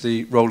difference is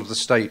the role of the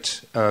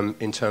state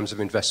in terms of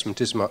investment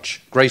is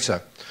much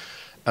greater.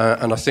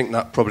 And I think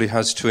that probably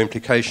has two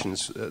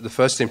implications. The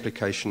first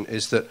implication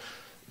is that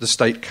the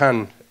state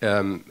can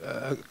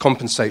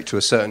compensate to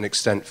a certain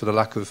extent for the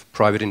lack of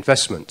private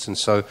investment. And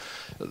so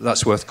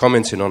that's worth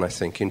commenting on, I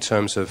think, in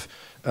terms of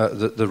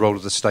the role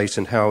of the state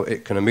and how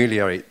it can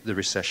ameliorate the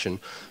recession.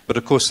 But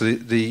of course,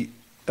 the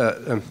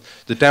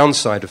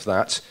downside of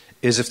that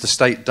is if the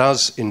state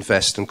does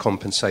invest and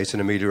compensate and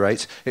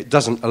ameliorate, it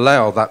doesn't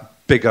allow that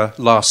bigger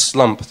last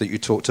slump that you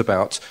talked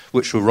about,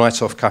 which will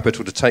write off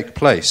capital to take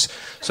place.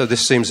 So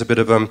this seems a bit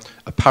of a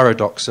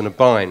paradox and a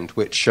bind,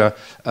 which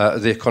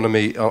the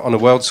economy on a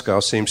world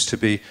scale seems to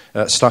be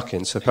stuck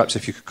in. So perhaps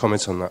if you could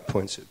comment on that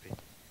point. It'd be...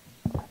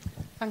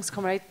 Thanks,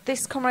 comrade.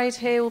 This comrade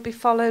here will be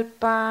followed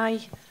by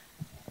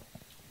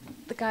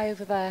the guy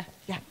over there.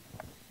 Yeah.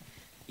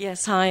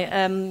 Yes, hi,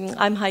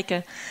 I'm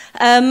Heike.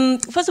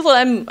 First of all,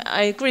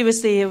 I agree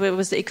with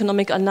the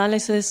economic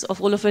analysis of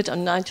all of it,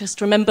 and I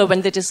just remember when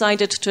they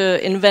decided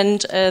to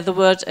invent the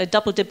word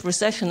double-dip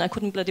recession, I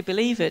couldn't bloody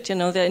believe it.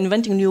 They're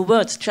inventing new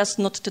words, just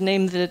not to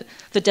name the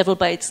devil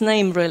by its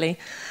name, really.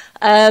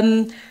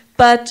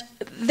 But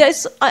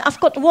I've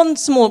got one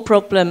small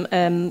problem,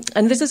 and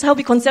this is how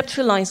we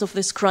conceptualize of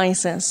this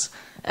crisis.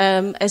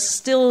 As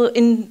still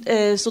in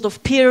sort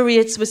of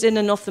periods within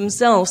and of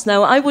themselves.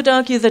 Now, I would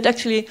argue that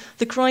actually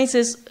the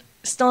crisis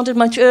started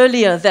much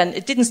earlier than,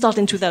 it didn't start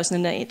in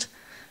 2008.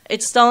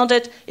 It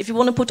started, if you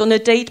want to put on a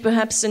date,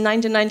 perhaps in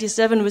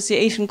 1997 with the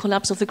Asian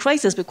collapse of the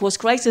crisis, because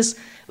crisis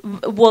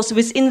was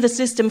within the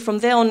system from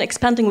there on,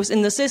 expanding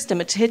within the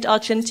system. It hit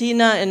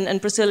Argentina and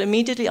Brazil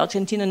immediately.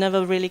 Argentina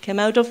never really came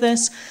out of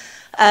this.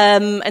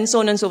 And so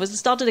on and so forth. It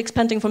started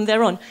expanding from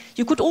there on.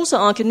 You could also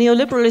argue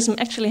neoliberalism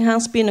actually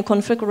has been a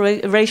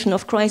configuration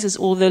of crisis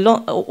all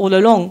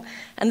along.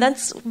 And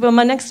that's where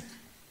my next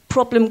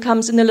problem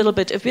comes in a little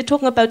bit. If we're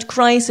talking about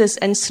crisis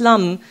and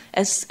slum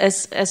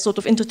as sort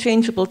of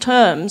interchangeable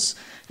terms,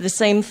 the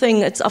same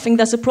thing, I think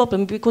that's a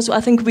problem, because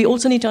I think we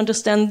also need to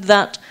understand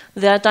that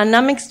there are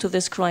dynamics to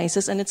this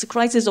crisis, and it's a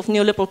crisis of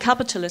neoliberal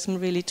capitalism,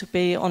 really, to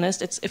be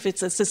honest, if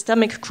it's a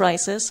systemic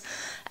crisis.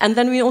 And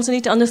then we also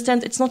need to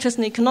understand it's not just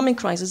an economic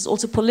crisis, it's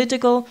also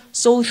political,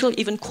 social,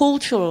 even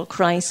cultural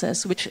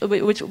crisis, which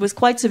with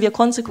quite severe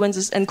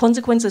consequences, and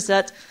consequences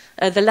that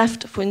the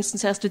left, for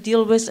instance, has to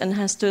deal with and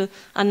has to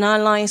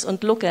analyze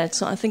and look at.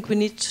 So I think we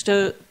need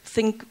to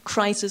think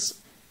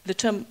crisis,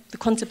 the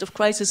concept of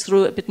crisis,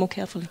 through a bit more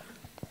carefully.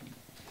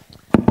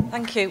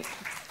 Thank you.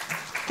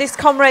 This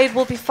comrade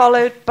will be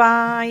followed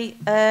by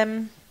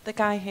the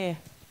guy here.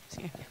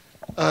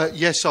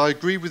 Yes, I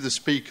agree with the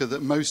speaker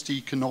that most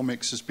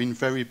economics has been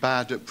very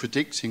bad at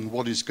predicting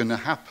what is going to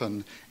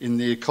happen in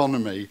the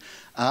economy.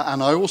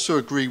 And I also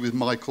agree with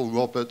Michael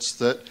Roberts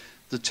that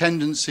the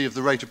tendency of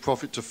the rate of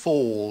profit to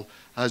fall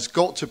has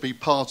got to be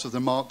part of the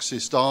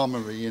Marxist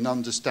armoury in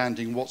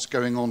understanding what's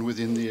going on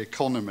within the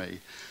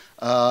economy.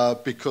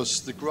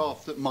 Because the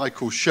graph that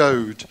Michael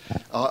showed,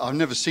 I've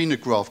never seen a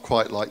graph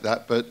quite like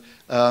that, but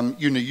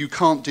you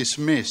can't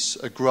dismiss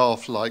a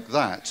graph like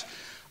that.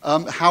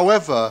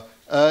 However,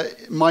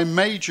 my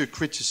major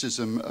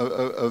criticism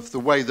of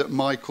the way that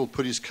Michael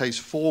put his case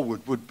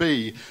forward would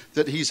be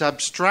that he's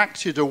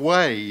abstracted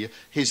away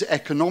his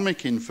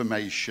economic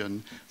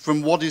information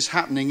from what is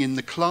happening in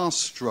the class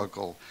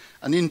struggle.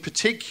 And in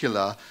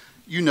particular,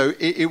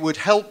 it would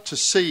help to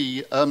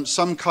see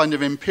some kind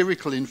of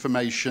empirical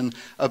information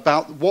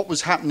about what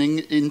was happening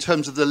in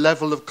terms of the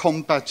level of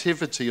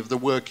combativity of the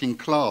working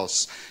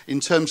class,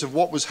 in terms of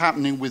what was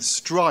happening with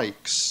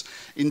strikes,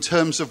 in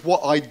terms of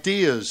what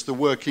ideas the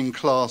working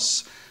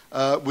class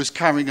was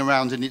carrying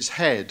around in its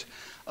head.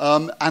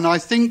 And I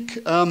think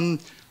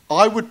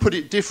I would put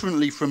it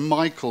differently from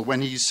Michael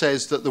when he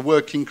says that the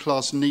working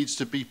class needs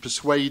to be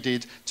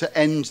persuaded to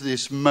end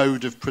this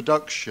mode of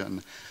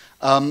production.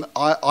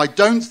 I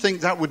don't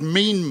think that would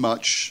mean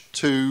much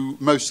to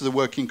most of the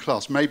working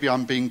class. Maybe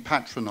I'm being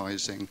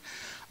patronising.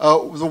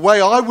 The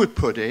way I would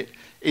put it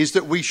is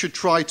that we should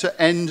try to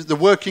the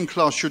working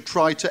class should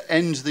try to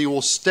end the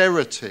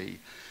austerity.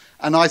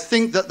 And I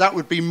think that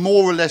would be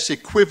more or less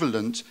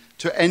equivalent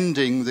to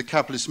ending the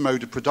capitalist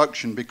mode of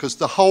production, because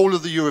the whole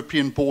of the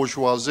European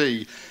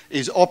bourgeoisie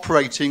is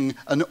operating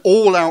an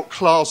all-out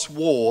class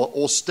war,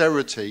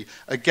 austerity,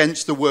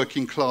 against the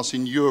working class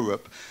in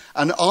Europe.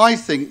 And I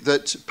think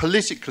that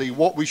politically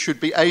what we should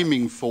be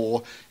aiming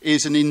for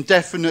is an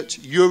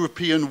indefinite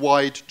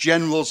European-wide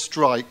general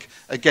strike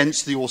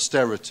against the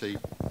austerity.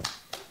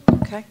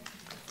 Okay,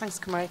 thanks,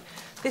 comrade.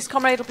 This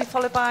comrade will be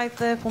followed by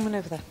the woman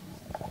over there.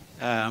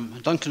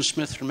 Duncan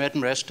Smith from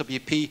Edinburgh,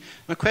 SWP.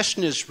 My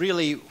question is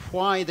really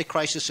why the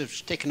crisis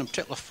has taken a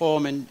particular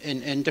form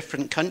in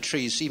different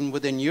countries, even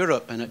within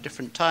Europe, and at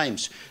different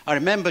times. I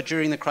remember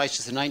during the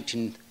crisis of the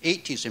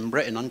 1980s in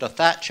Britain under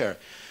Thatcher,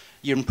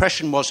 your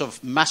impression was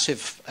of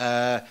massive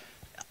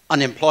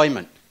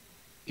unemployment.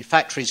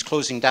 Factories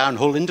closing down,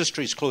 whole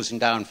industries closing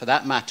down for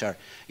that matter.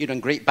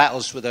 And great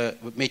battles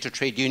with major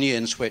trade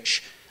unions,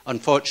 which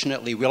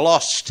unfortunately we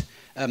lost.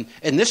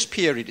 In this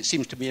period, it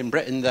seems to me in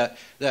Britain that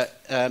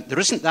there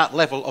isn't that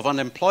level of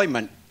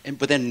unemployment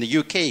within the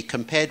UK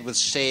compared with,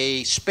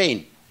 say,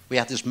 Spain. We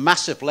have this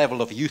massive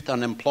level of youth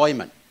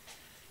unemployment,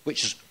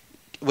 which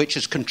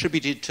has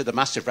contributed to the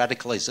massive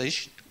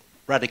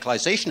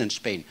radicalisation in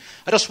Spain.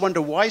 I just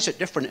wonder, why is it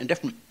different in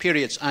different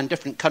periods and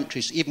different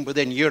countries, even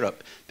within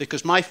Europe?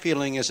 Because my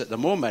feeling is at the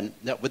moment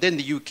that within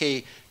the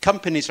UK,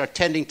 companies are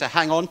tending to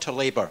hang on to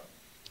labour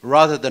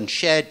rather than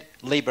shed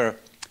labour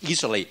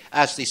easily,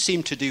 as they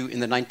seem to do in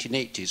the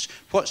 1980s.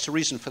 What's the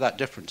reason for that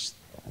difference?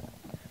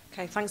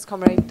 Okay, thanks,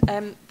 comrade.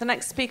 The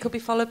next speaker will be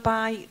followed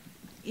by...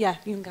 Yeah,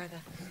 you can go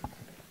there.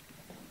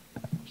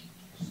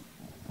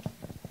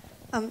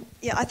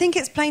 I think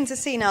it's plain to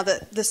see now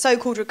that the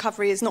so-called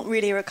recovery is not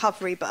really a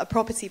recovery, but a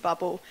property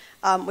bubble,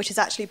 which is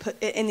actually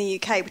in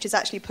the UK, which is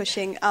actually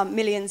pushing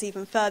millions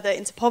even further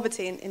into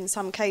poverty in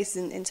some cases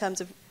in terms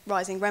of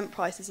rising rent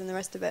prices and the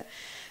rest of it.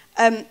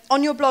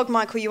 On your blog,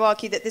 Michael, you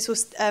argue that this will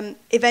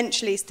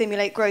eventually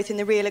stimulate growth in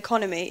the real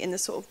economy in the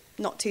sort of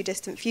not too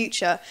distant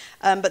future,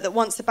 but that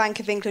once the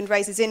Bank of England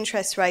raises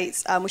interest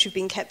rates, which have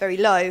been kept very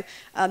low,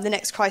 the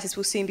next crisis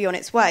will soon be on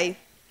its way.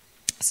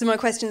 So my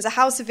questions are,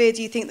 how severe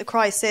do you think the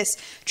crisis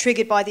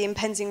triggered by the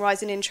impending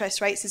rise in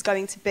interest rates is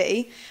going to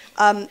be?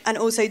 And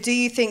also, do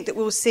you think that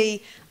we'll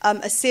see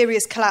a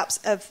serious collapse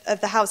of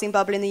the housing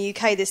bubble in the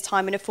UK this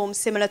time in a form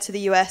similar to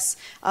the US,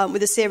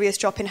 with a serious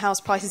drop in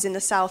house prices in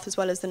the south as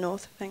well as the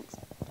north? Thanks.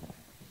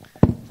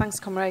 Thanks,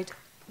 comrade.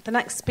 The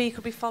next speaker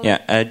will be followed.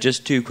 Yeah,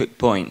 just 2 quick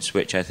points,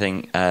 which I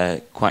think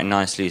quite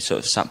nicely sort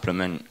of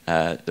supplement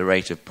the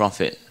rate of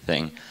profit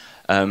thing,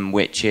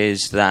 which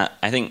is that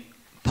I think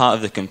part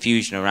of the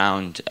confusion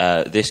around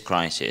this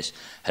crisis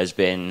has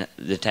been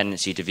the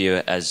tendency to view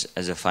it as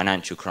a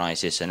financial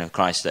crisis and a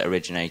crisis that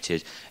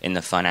originated in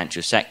the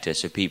financial sector.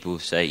 So people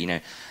say, you know,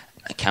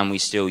 can we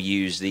still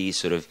use these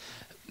sort of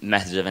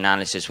methods of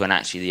analysis when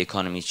actually the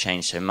economy's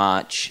changed so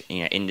much,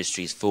 you know,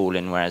 industry's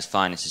fallen, whereas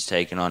finance has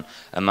taken on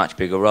a much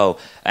bigger role.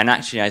 And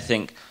actually, I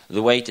think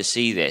the way to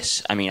see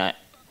this, I mean,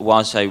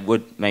 whilst I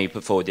would maybe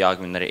put forward the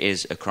argument that it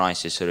is a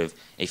crisis sort of,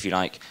 if you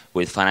like,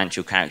 with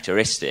financial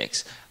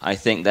characteristics, I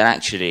think that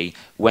actually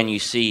when you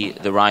see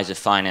the rise of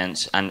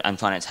finance, and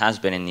finance has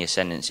been in the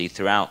ascendancy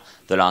throughout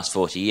the last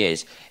 40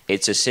 years,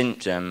 it's a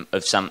symptom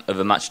of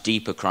a much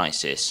deeper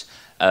crisis.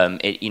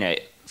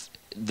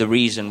 The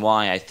reason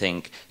why I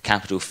think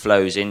capital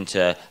flows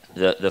into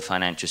the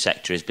financial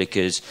sector is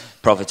because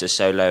profits are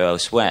so low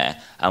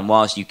elsewhere. And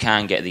whilst you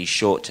can get these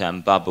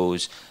short-term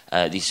bubbles,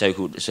 these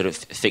so-called sort of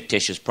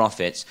fictitious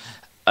profits,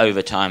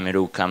 over time it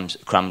all comes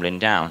crumbling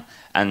down.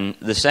 And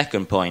the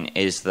second point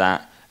is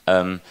that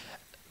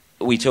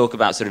we talk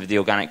about sort of the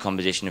organic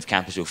composition of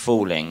capital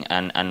falling,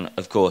 and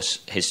of course,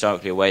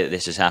 historically, a way that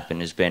this has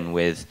happened has been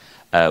with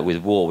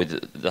war,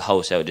 with the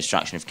wholesale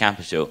destruction of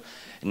capital.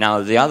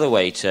 Now, the other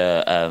way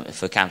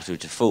for capital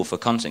to fall, for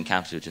constant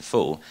capital to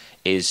fall,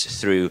 is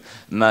through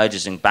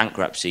mergers and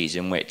bankruptcies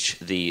in which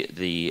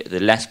the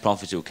less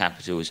profitable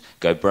capitals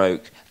go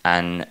broke,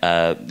 and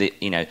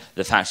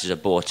the factories are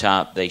bought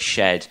up, they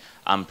shed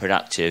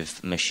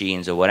unproductive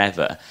machines or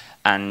whatever.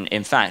 And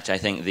in fact, I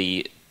think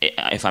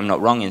if I'm not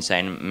wrong in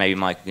saying, maybe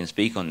Michael can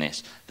speak on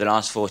this, the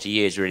last 40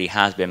 years really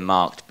has been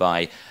marked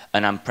by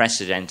an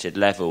unprecedented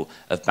level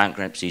of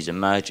bankruptcies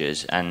and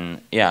mergers.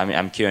 And yeah, I mean,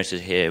 I'm curious to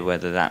hear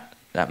whether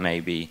that may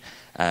be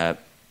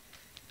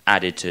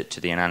added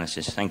to the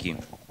analysis. Thank you.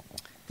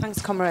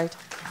 Thanks, comrade.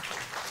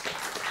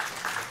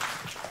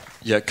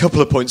 Yeah, a couple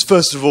of points.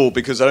 First of all,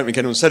 because I don't think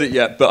anyone said it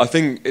yet, but I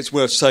think it's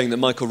worth saying that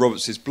Michael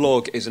Roberts'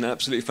 blog is an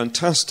absolutely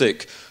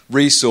fantastic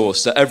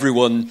resource that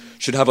everyone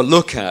should have a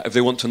look at if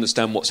they want to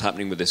understand what's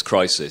happening with this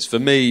crisis. For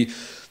me,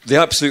 the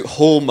absolute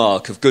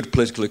hallmark of good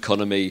political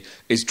economy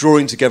is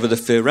drawing together the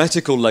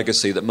theoretical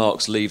legacy that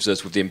Marx leaves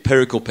us with the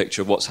empirical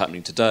picture of what's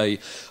happening today.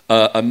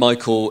 And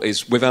Michael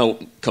is,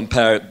 without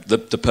compare, the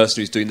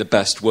person who's doing the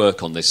best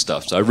work on this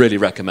stuff. So I really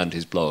recommend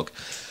his blog.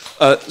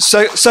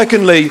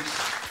 Secondly,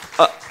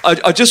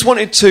 I just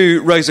wanted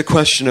to raise a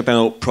question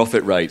about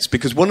profit rates,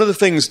 because one of the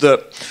things that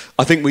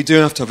I think we do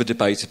have to have a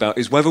debate about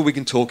is whether we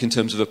can talk in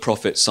terms of a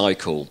profit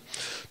cycle.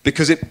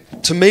 Because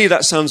to me,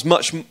 that sounds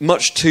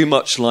much too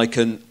much like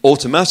an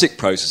automatic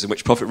process in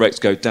which profit rates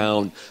go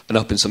down and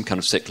up in some kind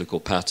of cyclical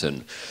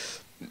pattern.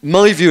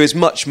 My view is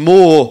much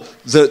more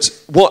that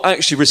what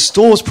actually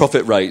restores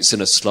profit rates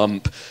in a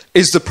slump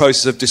is the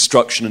process of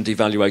destruction and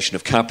devaluation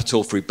of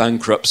capital through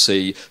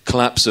bankruptcy,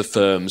 collapse of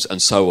firms,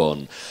 and so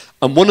on.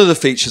 And one of the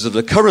features of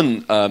the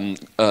current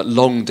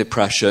long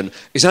depression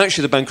is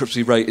actually the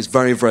bankruptcy rate is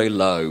very, very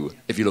low.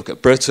 If you look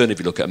at Britain, if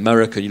you look at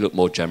America, you look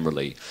more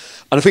generally.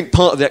 And I think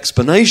part of the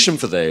explanation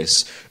for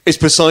this is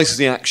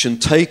precisely the action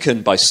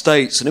taken by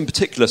states, and in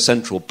particular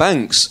central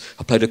banks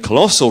have played a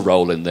colossal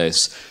role in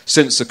this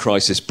since the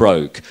crisis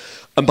broke.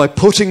 And by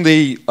putting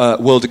the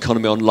world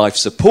economy on life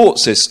support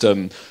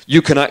system,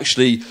 you can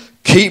actually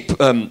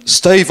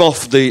stave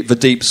off the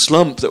deep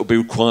slump that will be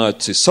required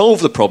to solve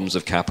the problems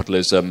of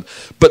capitalism,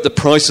 but the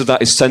price of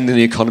that is sending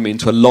the economy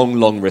into a long,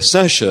 long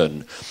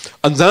recession.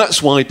 And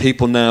that's why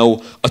people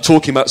now are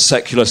talking about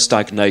secular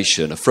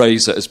stagnation, a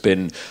phrase that has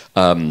been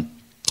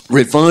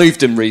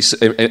revived in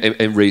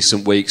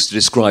recent weeks to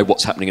describe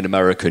what's happening in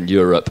America and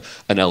Europe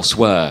and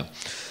elsewhere.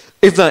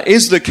 If that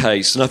is the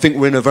case, and I think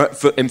we're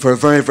in for a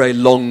very, very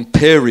long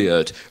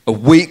period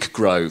of weak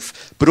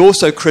growth, but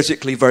also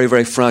critically very,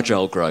 very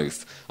fragile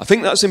growth, I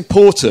think that's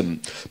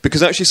important,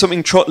 because actually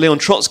something Leon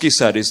Trotsky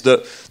said is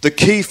that the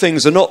key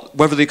things are not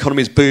whether the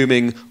economy is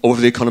booming or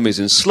whether the economy is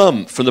in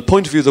slump. From the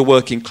point of view of the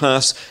working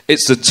class,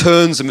 it's the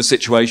turns in the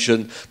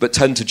situation that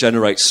tend to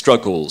generate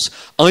struggles.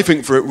 I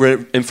think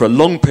we're in for a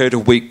long period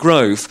of weak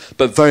growth,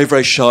 but very,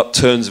 very sharp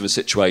turns in the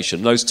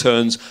situation. Those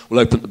turns will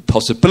open the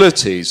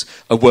possibilities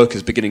of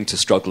workers beginning to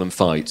struggle and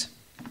fight.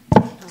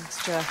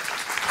 Thanks,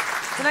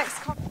 Jeff. The next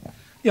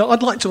Yeah,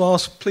 I'd like to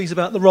ask, please,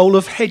 about the role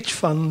of hedge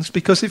funds,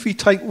 because if you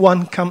take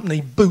one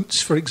company,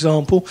 Boots, for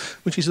example,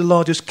 which is the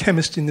largest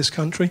chemist in this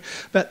country,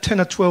 about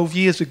 10 or 12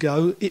 years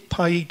ago, it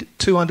paid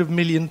 £200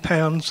 million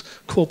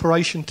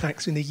corporation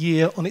tax in a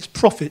year on its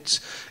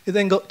profits. It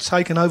then got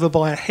taken over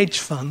by a hedge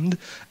fund,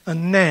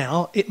 and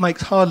now it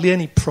makes hardly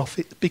any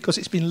profit because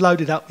it's been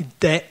loaded up with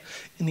debt,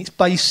 and it's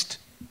based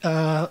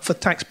for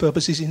tax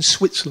purposes in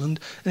Switzerland,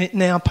 and it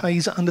now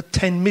pays under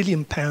 £10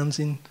 million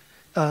in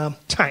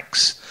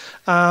tax.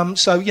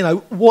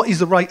 So, what is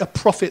the rate of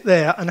profit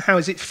there and how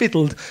is it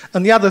fiddled?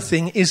 And the other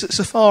thing is that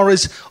so far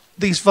as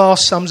these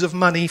vast sums of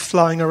money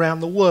flowing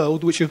around the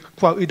world, which are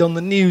quoted on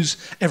the news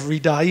every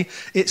day,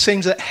 it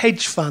seems that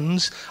hedge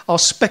funds are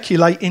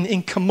speculating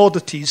in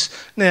commodities.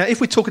 Now, if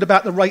we're talking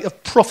about the rate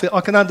of profit,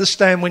 I can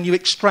understand when you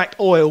extract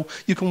oil,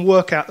 you can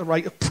work out the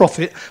rate of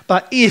profit.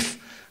 But if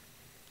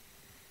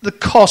the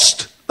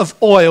cost of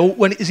oil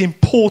when it is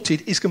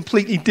imported is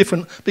completely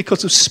different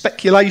because of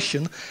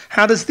speculation,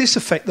 how does this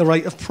affect the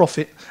rate of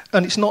profit?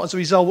 And it's not as a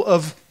result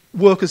of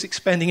workers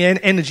expending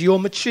energy or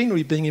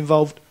machinery being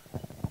involved.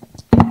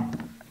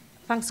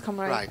 Thanks,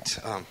 comrade. Right.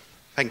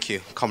 Thank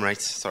you,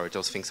 comrades. Sorry,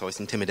 those things always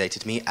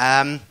intimidated me.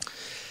 As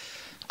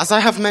I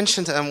have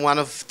mentioned in one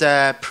of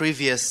the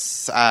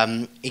previous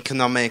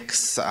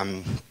economics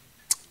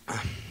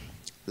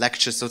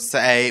lectures, so to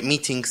say,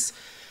 meetings,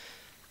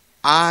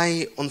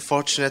 I,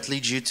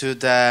 unfortunately, due to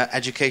the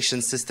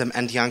education system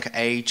and young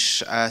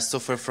age,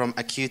 suffer from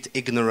acute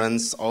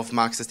ignorance of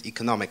Marxist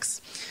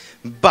economics.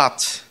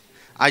 But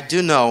I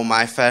do know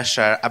my fair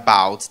share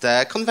about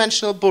the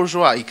conventional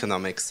bourgeois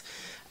economics,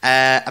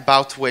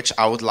 about which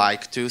I would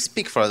like to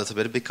speak for a little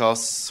bit,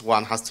 because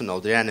one has to know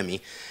the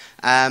enemy.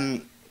 Now,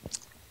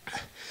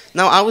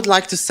 I would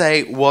like to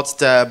say what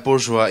the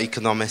bourgeois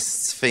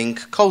economists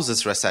think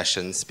causes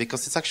recessions,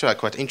 because it's actually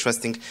quite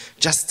interesting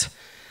just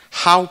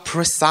how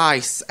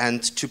precise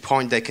and to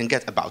point they can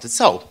get about it.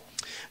 So,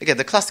 again,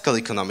 the classical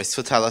economists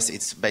who tell us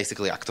it's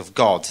basically act of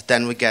God.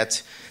 Then we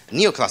get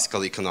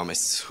neoclassical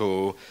economists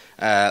who,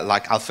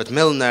 like Alfred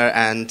Milner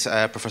and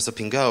Professor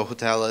Pingot, who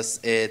tell us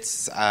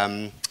it's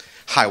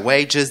high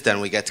wages. Then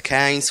we get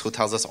Keynes, who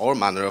tells us all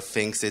manner of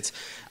things. It's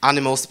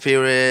animal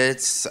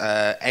spirits,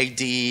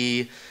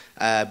 AD,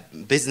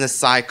 business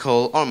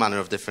cycle, all manner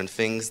of different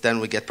things.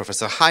 Then we get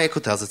Professor Hayek, who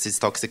tells us it's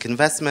toxic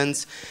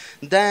investments.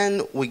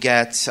 Then we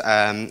get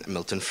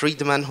Milton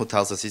Friedman, who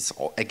tells us it's,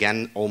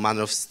 again, all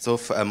manner of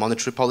stuff,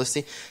 monetary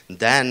policy.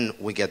 Then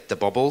we get the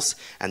bubbles.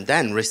 And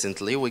then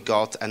recently we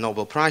got a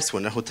Nobel Prize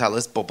winner who tells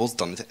us bubbles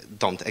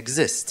don't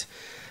exist.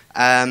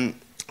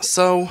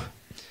 So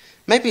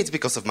maybe it's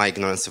because of my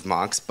ignorance of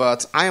Marx,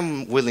 but I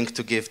am willing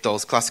to give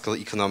those classical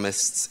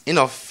economists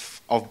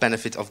enough of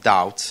benefit of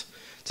doubt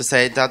to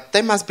say that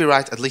they must be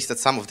right at least at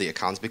some of the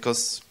accounts,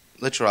 because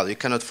literally you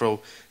cannot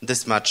throw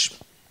this much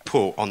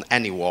poo on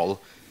any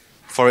wall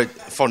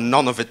for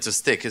none of it to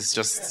stick. It's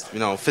just,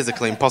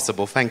 physically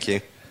impossible. Thank you.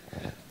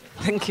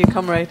 Thank you,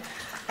 comrade.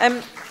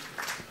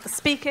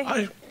 Speaker?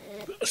 I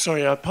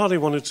partly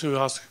wanted to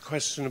ask a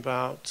question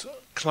about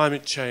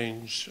climate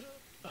change,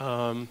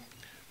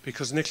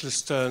 because Nicholas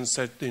Stern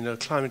said,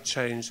 climate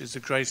change is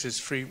the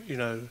greatest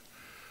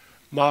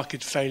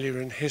market failure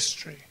in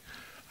history.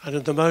 And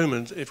at the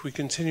moment, if we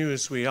continue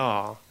as we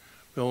are,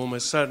 we're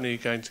almost certainly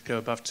going to go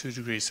above 2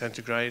 degrees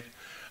centigrade.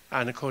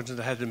 And according to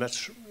the head of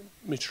the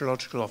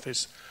Meteorological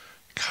Office,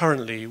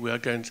 currently we are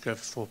going to go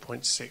for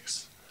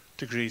 4.6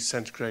 degrees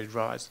centigrade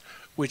rise,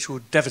 which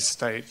will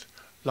devastate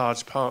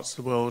large parts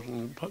of the world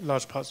and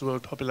large parts of the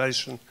world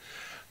population.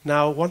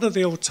 Now, one of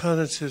the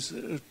alternatives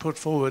put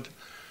forward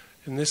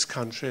in this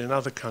country and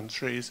other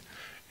countries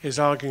is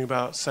arguing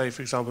about, say,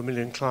 for example, 1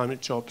 million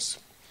climate jobs.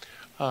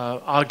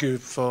 Argue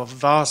for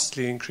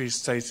vastly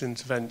increased state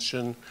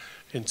intervention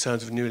in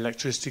terms of new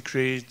electricity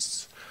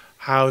grids,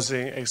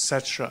 housing,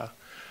 etc.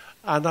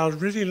 And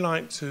I'd really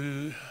like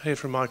to hear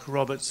from Michael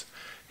Roberts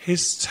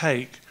his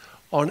take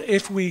on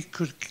if we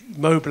could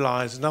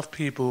mobilise enough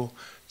people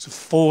to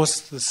force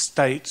the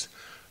state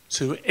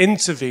to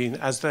intervene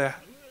as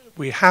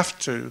we have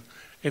to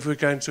if we're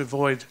going to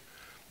avoid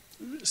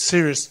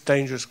serious,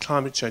 dangerous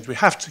climate change. We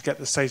have to get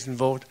the state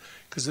involved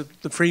because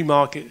the free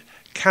market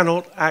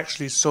cannot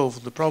actually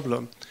solve the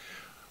problem.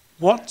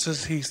 What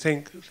does he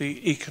think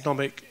the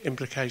economic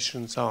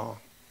implications are?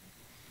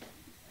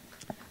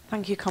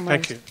 Thank you,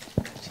 comrade. Thank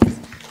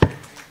you.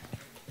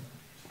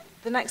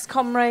 The next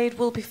comrade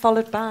will be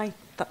followed by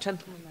that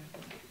gentleman there.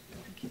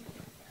 Thank you.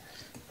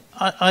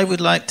 I would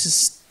like to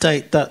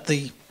state that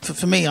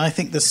for me, I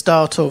think the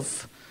start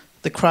of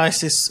the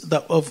crisis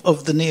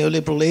of the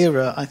neoliberal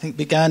era, I think,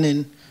 began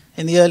in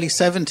the early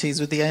 70s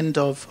with the end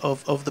of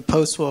the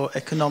post-war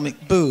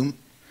economic boom.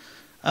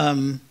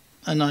 And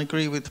I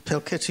agree with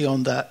Pilkitty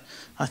on that.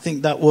 I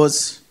think that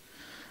was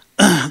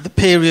the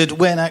period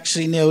when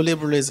actually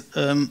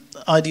neoliberalism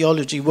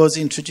ideology was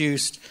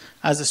introduced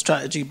as a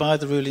strategy by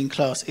the ruling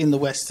class in the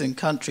Western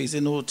countries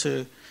in order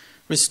to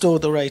restore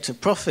the rate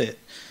of profit.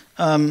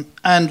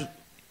 And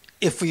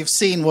if we've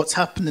seen what's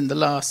happened in the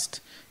last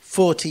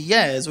 40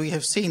 years, we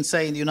have seen,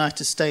 say, in the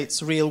United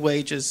States, real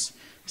wages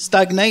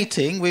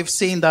stagnating. We've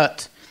seen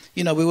that,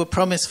 we were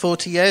promised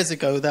 40 years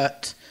ago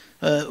that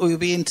we will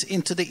be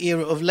into the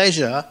era of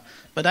leisure,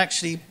 but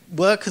actually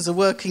workers are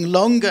working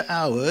longer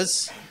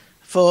hours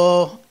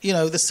for,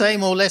 the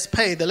same or less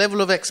pay. The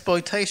level of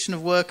exploitation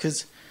of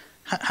workers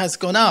has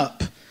gone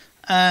up.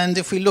 And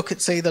if we look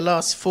at, say, the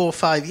last 4 or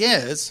 5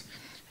 years,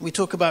 we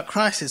talk about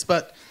crisis,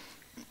 but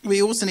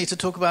we also need to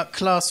talk about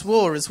class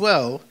war as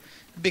well,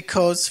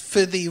 because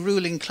for the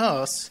ruling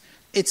class,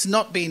 it's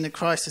not been a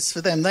crisis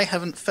for them. They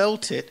haven't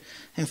felt it.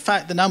 In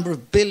fact, the number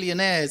of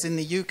billionaires in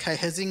the UK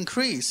has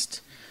increased.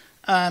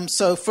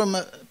 So from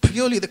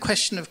purely the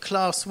question of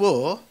class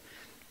war,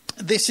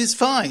 this is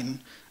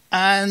fine.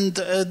 And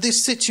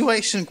this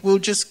situation will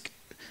just...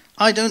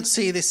 I don't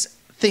see this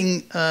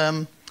thing...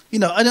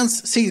 I don't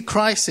see the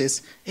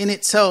crisis in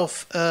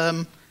itself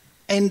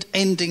ending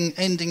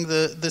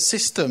the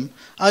system.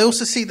 I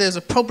also see there's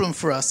a problem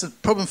for us. A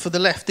problem for the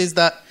left is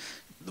that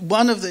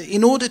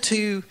in order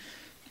to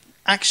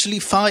actually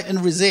fight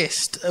and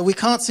resist, we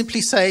can't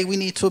simply say we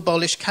need to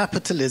abolish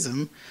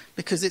capitalism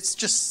because it's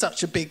just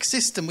such a big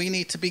system. We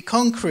need to be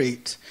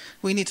concrete.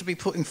 We need to be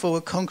putting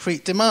forward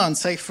concrete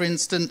demands. Say, for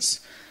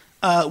instance,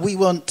 we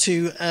want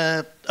to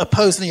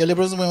oppose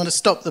neoliberalism. We want to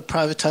stop the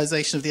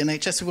privatisation of the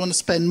NHS. We want to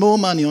spend more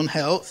money on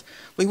health.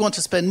 We want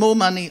to spend more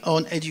money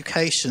on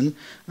education.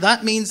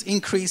 That means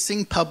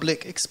increasing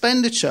public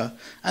expenditure.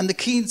 And the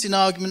Keynesian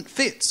argument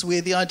fits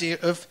with the idea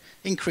of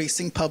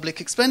increasing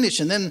public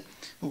expenditure. And then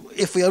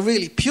if we are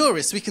really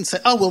purists, we can say,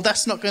 oh, well,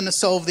 that's not going to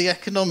solve the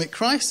economic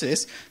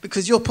crisis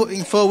because you're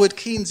putting forward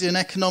Keynesian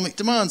economic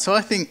demand. So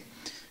I think,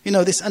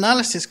 this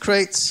analysis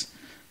creates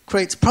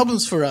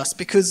problems for us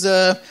because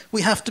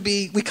we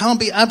can't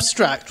be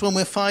abstract when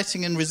we're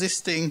fighting and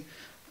resisting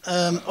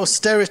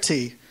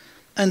austerity.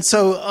 And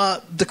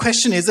so the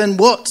question is then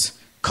what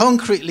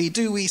concretely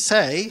do we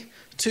say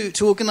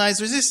to organise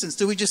resistance?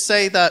 Do we just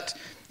say that,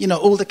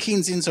 all the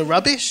Keynesians are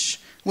rubbish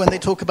when they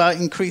talk about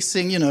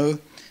increasing,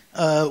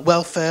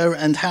 welfare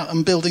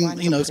and building,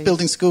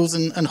 building schools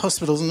and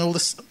hospitals and all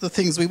the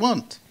things we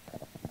want?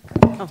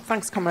 Oh,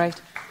 thanks, comrade.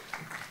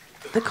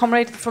 The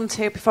comrade at the front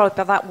here, before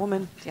by that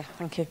woman. Yeah,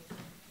 thank you.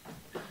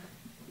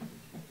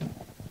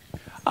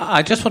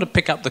 I just want to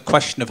pick up the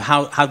question of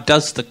how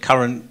does the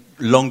current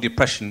long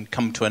depression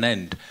come to an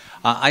end?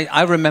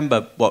 I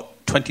remember,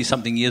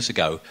 20-something years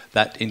ago,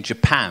 that in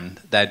Japan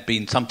there had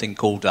been something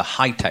called a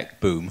high-tech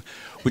boom,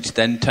 which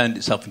then turned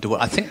itself into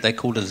what I think they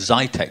called a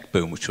Zytec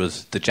boom, which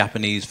was the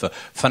Japanese for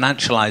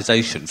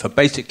financialization, for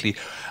basically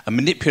a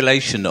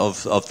manipulation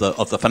of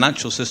the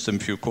financial system,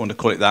 if you want to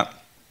call it that,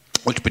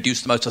 which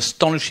produced the most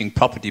astonishing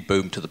property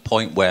boom to the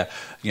point where,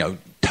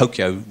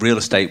 Tokyo real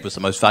estate was the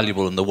most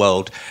valuable in the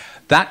world.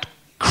 That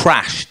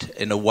crashed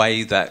in a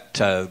way that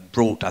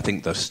brought, I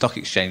think, the stock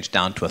exchange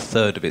down to a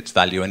third of its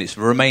value, and it's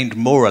remained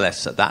more or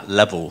less at that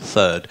level,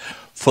 third,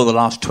 for the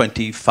last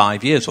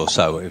 25 years or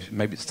so.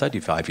 Maybe it's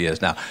 35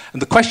 years now.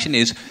 And the question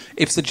is,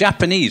 if the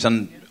Japanese,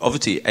 and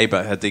obviously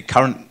Abe, the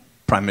current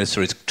Prime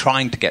Minister, is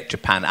trying to get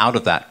Japan out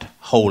of that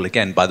hole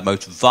again by the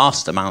most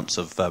vast amounts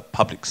of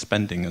public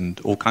spending and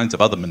all kinds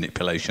of other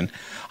manipulation,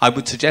 I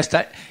would suggest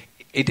that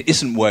it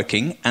isn't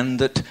working and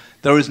that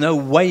there is no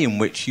way in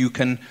which you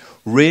can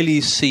really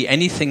see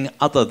anything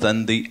other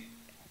than the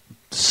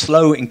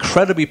slow,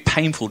 incredibly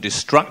painful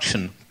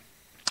destruction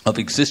of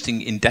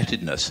existing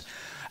indebtedness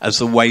as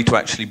the way to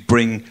actually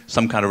bring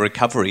some kind of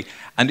recovery.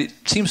 And it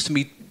seems to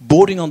me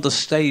bordering on the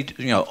stage,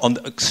 on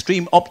the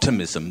extreme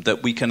optimism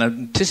that we can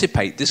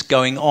anticipate this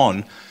going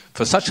on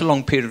for such a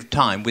long period of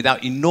time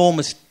without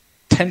enormous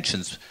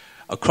tensions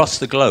across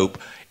the globe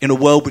in a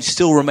world which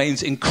still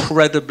remains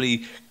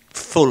incredibly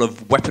full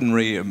of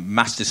weaponry and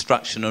mass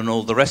destruction and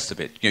all the rest of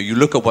it. You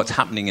look at what's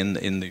happening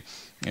in the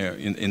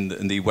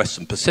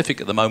Western Pacific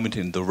at the moment,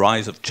 in the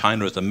rise of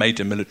China as a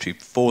major military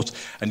force,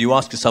 and you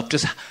ask yourself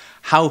just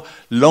how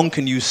long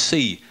can you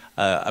see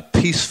a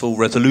peaceful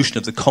resolution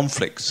of the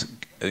conflicts,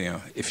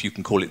 if you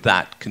can call it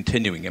that,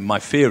 continuing? And my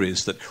fear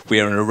is that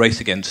we are in a race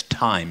against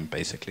time,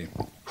 basically.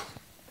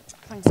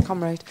 Thanks,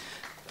 comrade.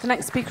 The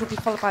next speaker will be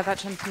followed by that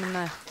gentleman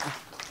there.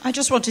 I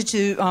just wanted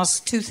to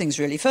ask two things,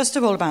 really. First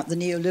of all, about the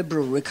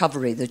neoliberal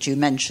recovery that you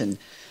mentioned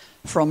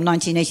from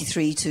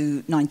 1983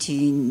 to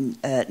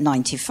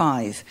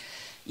 1995.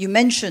 You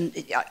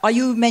mentioned, are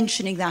you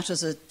mentioning that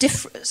as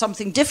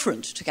something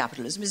different to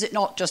capitalism? Is it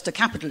not just a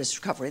capitalist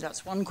recovery?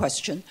 That's one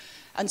question.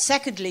 And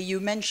secondly, you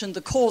mentioned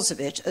the cause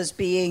of it as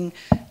being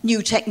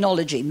new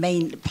technology,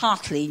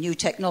 partly new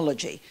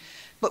technology.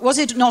 But was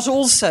it not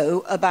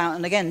also about,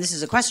 and again, this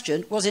is a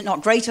question, was it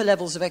not greater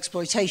levels of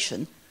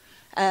exploitation,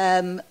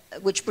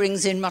 which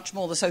brings in much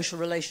more the social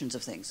relations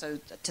of things? So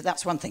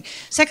that's one thing.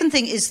 Second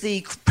thing is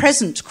the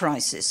present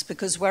crisis,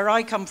 because where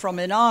I come from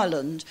in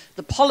Ireland,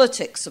 the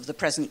politics of the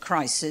present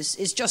crisis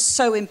is just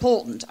so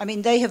important. I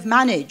mean, they have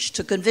managed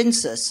to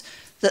convince us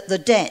that the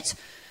debt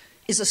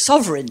is a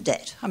sovereign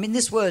debt. I mean,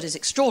 this word is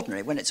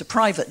extraordinary when it's a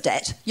private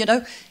debt.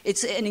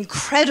 It's an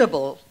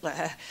incredible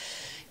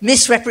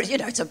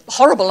it's a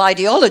horrible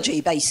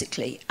ideology,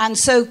 basically. And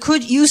so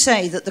could you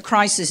say that the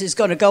crisis is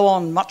going to go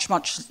on much,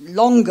 much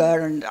longer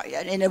and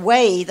in a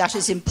way that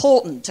is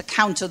important to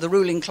counter the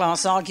ruling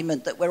class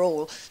argument that we're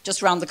all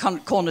just around the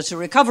corner to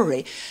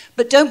recovery?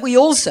 But don't we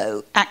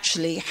also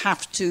actually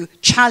have to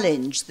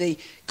challenge the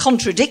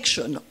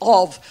contradiction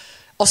of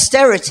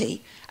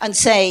austerity and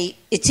say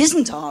it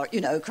isn't our,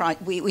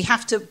 we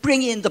have to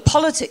bring in the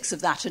politics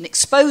of that and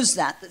expose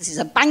that this is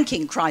a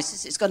banking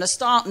crisis. It's going to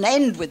start and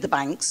end with the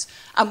banks,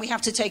 and we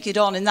have to take it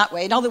on in that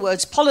way. In other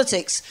words,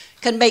 politics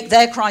can make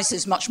their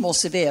crisis much more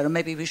severe, and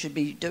maybe we should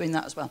be doing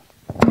that as well.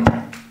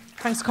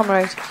 Thanks,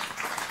 comrade.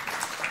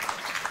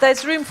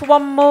 There's room for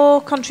one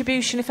more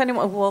contribution. If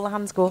anyone, all the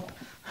hands go up.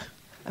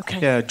 Okay.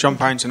 Yeah, John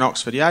Pynton,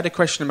 Oxford. Yeah, I had a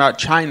question about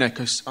China,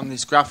 because on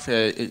this graph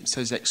here it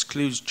says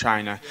excludes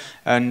China.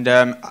 And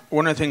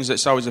one of the things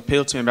that's always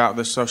appealed to me about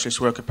the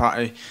Socialist Worker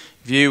Party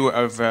view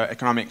of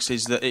economics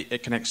is that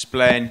it can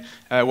explain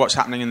what's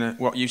happening in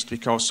what used to be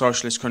called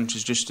socialist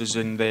countries, just as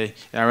in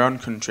our own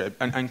country.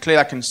 And clearly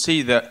I can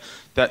see that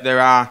there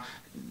are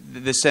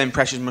the same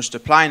pressures must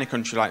apply in a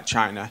country like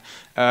China.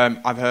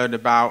 I've heard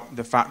about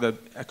the fact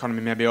that the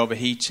economy may be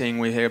overheating.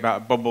 We hear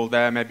about a bubble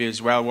there maybe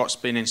as well. What's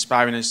been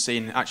inspiring is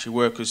seeing actually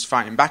workers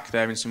fighting back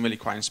there in some really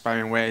quite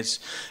inspiring ways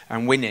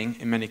and winning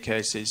in many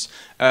cases.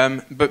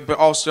 But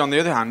also on the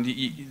other hand,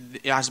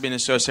 it has been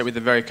associated with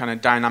a very kind of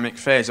dynamic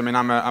phase. I mean,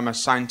 I'm a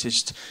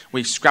scientist.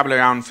 We scrabble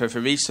around for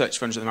research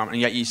funds at the moment,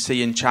 and yet you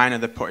see in China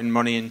they're putting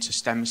money into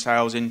stem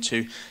cells,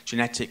 into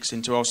genetics,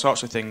 into all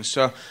sorts of things.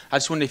 So I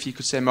just wonder if you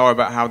could say more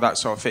about how that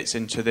sort of fits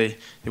into the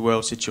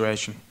world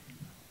situation.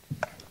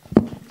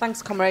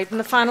 Thanks, comrade. And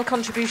the final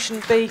contribution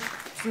would be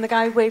from the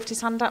guy who waved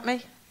his hand at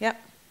me. Yep.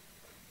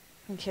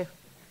 Thank you.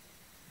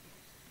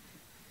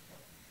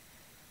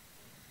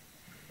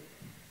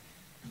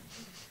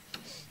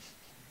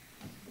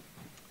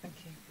 Thank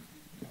you.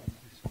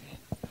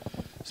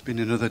 It's been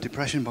another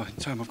depression by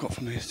the time I've got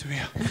from here to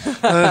here.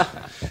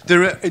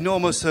 There are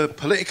enormous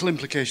political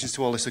implications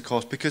to all this, of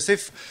course, because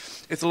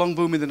if the long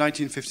boom in the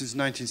 1950s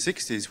and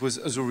 1960s was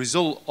as a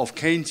result of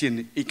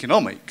Keynesian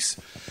economics,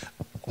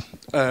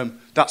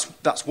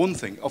 that's one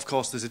thing. Of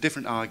course, there's a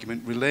different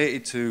argument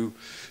related to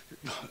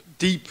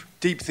deep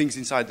things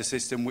inside the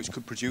system which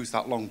could produce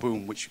that long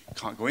boom, which I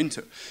can't go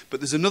into. But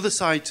there's another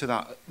side to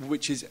that,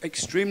 which is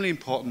extremely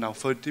important now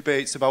for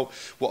debates about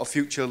what a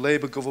future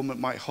Labour government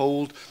might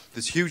hold.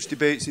 There's huge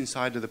debates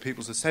inside of the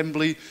People's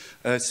Assembly,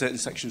 certain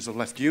sections of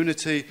Left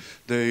Unity,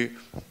 the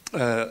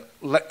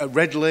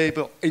Red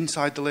Labour,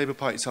 inside the Labour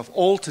Party itself,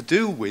 all to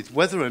do with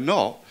whether or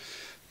not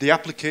the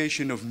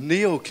application of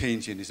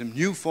neo-Keynesianism,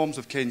 new forms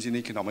of Keynesian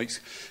economics,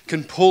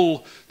 can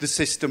pull the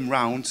system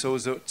round so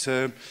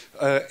that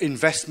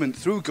investment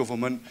through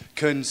government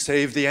can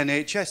save the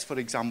NHS, for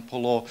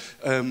example, or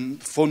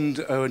fund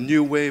a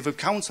new wave of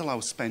council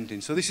house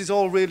spending. So this is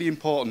all really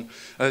important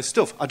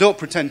stuff. I don't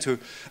pretend to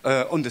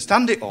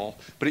understand it all,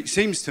 but it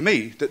seems to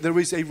me that there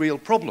is a real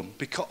problem,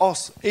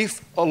 because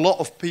if a lot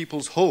of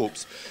people's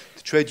hopes,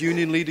 the trade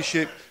union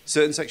leadership,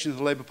 certain sections of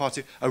the Labour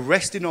Party, are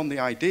resting on the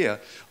idea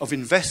of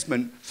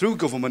investment through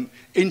government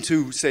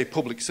into, say,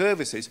 public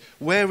services,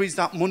 where is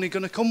that money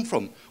going to come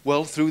from?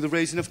 Well, through the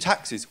raising of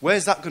taxes.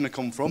 Where's that going to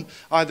come from?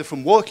 Either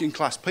from working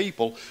class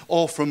people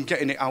or from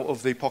getting it out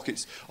of the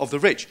pockets of the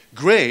rich.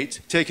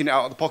 Great, taking it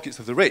out of the pockets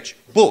of the rich,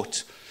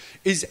 but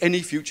is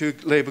any future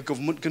Labour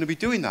government going to be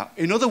doing that?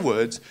 In other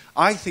words,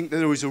 I think that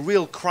there is a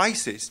real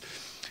crisis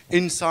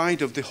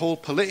inside of the whole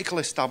political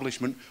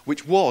establishment,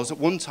 which was at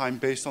one time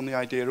based on the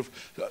idea of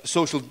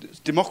social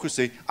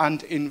democracy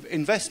and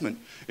investment.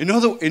 In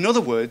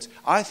other words,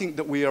 I think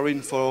that we are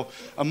in for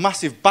a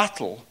massive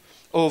battle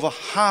over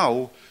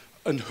how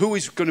and who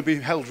is going to be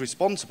held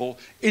responsible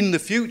in the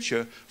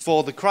future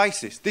for the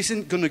crisis. This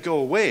isn't going to go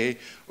away,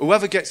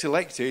 whoever gets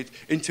elected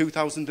in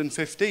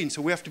 2015.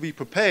 So we have to be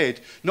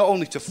prepared not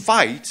only to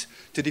fight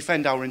to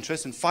defend our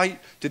interests and fight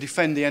to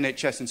defend the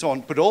NHS and so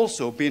on, but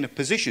also be in a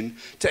position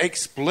to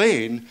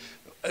explain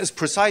as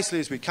precisely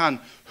as we can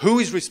who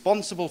is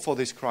responsible for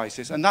this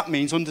crisis. And that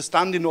means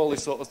understanding all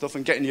this sort of stuff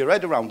and getting your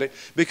head around it,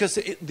 because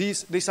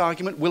this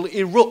argument will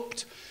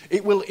erupt.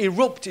 It will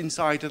erupt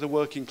inside of the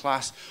working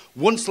class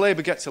once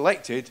Labour gets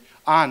elected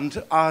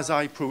and, as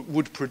I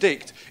would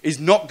predict, is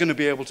not going to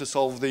be able to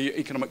solve the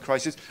economic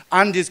crisis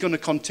and is going to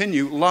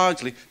continue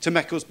largely to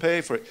make us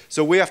pay for it.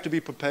 So we have to be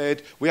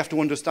prepared, we have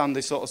to understand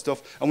this sort of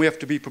stuff, and we have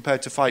to be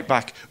prepared to fight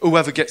back,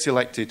 whoever gets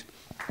elected.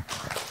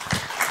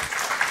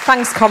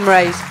 Thanks,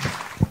 comrade.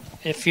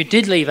 If you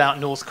did leave out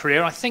North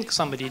Korea, I think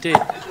somebody did.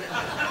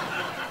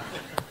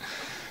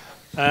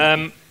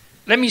 Let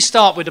me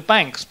start with the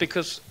banks,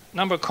 because a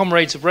number of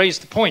comrades have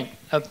raised the point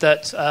of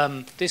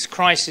that this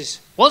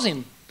crisis was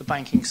in the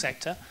banking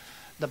sector.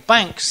 The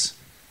banks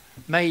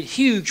made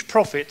huge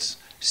profits,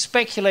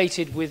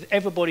 speculated with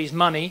everybody's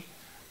money,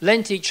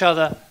 lent each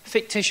other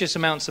fictitious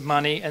amounts of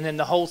money, and then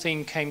the whole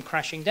thing came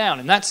crashing down.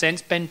 In that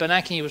sense, Ben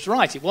Bernanke was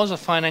right. It was a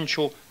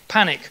financial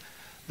panic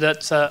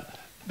that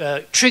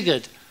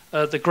triggered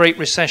the Great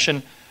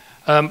Recession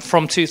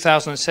from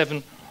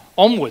 2007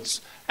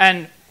 onwards.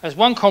 And as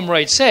one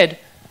comrade said,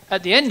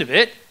 at the end of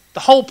it, the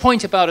whole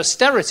point about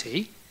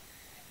austerity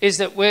is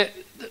that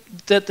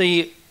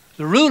the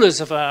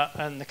rulers of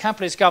and the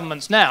capitalist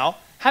governments now,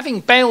 having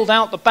bailed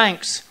out the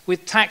banks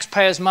with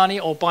taxpayers' money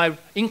or by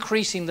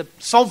increasing the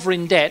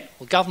sovereign debt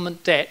or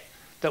government debt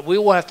that we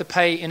all have to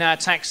pay in our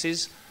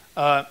taxes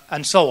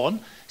and so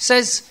on,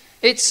 says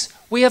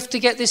we have to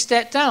get this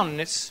debt down.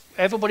 And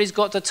everybody's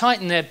got to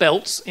tighten their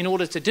belts in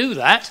order to do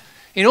that,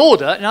 in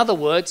other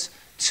words,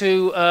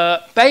 to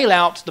bail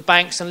out the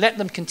banks and let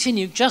them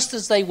continue just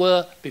as they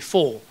were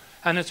before.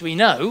 And as we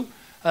know,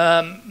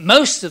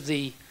 most of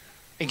the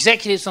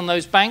executives on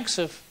those banks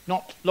have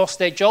not lost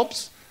their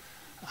jobs.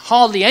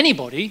 Hardly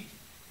anybody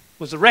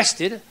was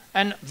arrested,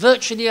 and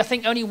virtually, I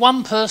think, only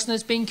one person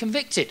has been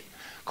convicted.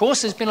 Of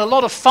course, there's been a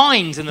lot of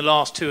fines in the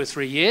last 2 or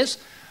 3 years.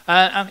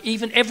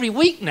 Even every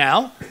week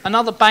now,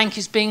 another bank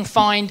is being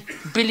fined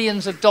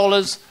billions of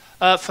dollars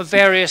for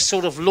various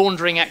sort of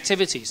laundering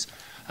activities.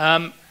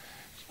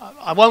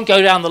 I won't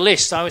go down the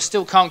list. I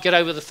still can't get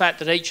over the fact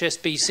that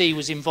HSBC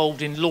was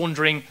involved in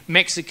laundering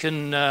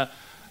Mexican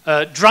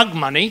drug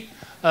money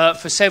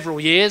for several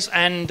years,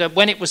 and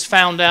when it was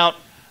found out,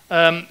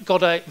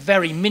 got a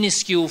very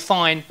minuscule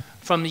fine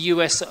from the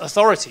US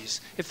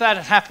authorities. If that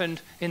had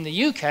happened in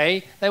the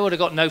UK, they would have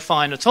got no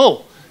fine at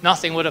all.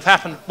 Nothing would have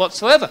happened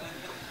whatsoever.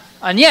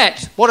 And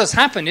yet, what has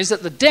happened is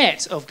that the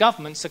debt of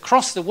governments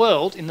across the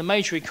world in the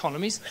major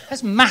economies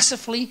has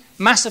massively,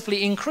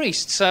 massively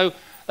increased. So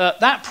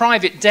that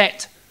private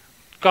debt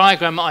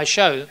diagram that I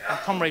showed, a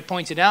comrade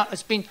pointed out,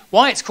 has been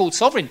why it's called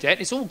sovereign debt.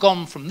 It's all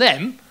gone from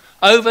them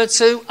over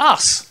to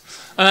us.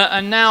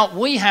 And now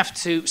we have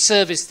to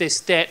service this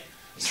debt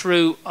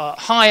through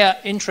higher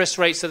interest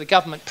rates that the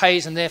government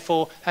pays and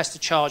therefore has to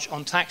charge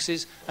on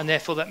taxes, and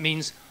therefore that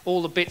means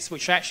all the bits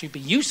which actually be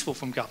useful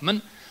from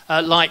government,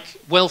 like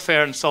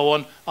welfare and so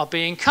on, are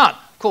being cut.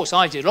 Of course,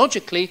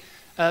 ideologically,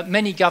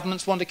 many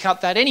governments want to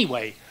cut that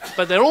anyway,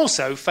 but they're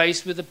also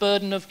faced with the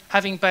burden of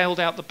having bailed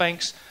out the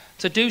banks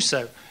to do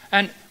so.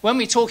 And when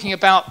we're talking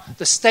about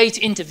the state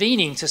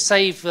intervening to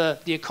save the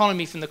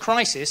economy from the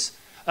crisis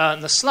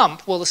and the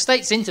slump, well, the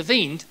state's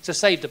intervened to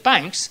save the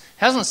banks. It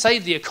hasn't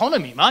saved the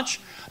economy much.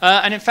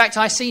 And in fact,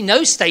 I see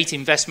no state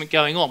investment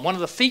going on. One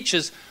of the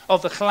features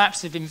of the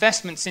collapse of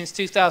investment since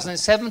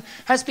 2007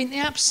 has been the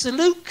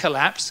absolute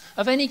collapse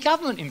of any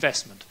government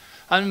investment.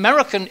 An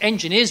American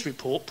engineers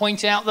report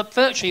pointed out that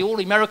virtually all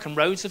American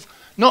roads have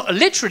not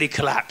literally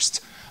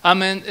collapsed.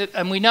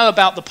 And we know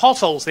about the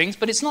pothole things,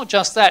 but it's not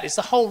just that. It's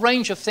the whole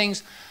range of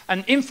things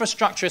and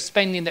infrastructure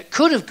spending that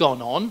could have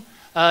gone on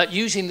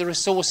using the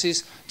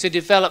resources to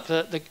develop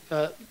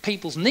the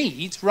people's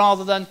needs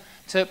rather than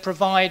to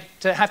provide,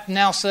 to have to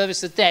now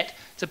service the debt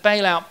to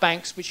bail out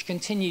banks which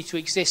continue to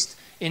exist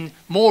in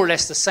more or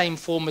less the same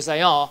form as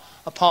they are,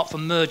 apart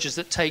from mergers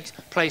that take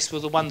place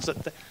with the ones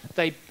that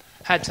they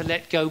had to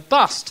let go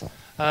bust.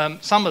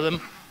 Some of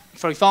them,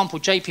 for example,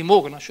 JP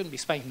Morgan, I shouldn't be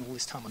spending all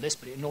this time on this,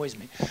 but it annoys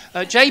me.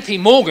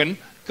 JP Morgan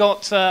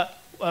got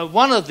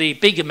one of the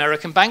big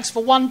American banks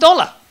for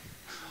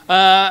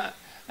 $1.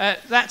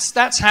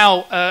 That's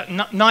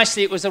how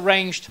nicely it was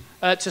arranged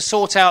to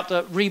sort out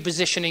the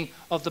repositioning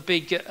of the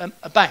big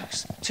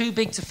banks. Too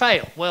big to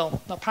fail?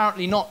 Well,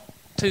 apparently not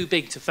too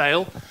big to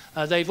fail.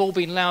 They've all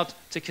been allowed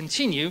to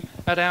continue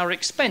at our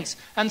expense.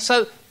 And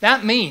so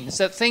that means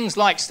that things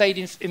like state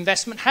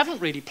investment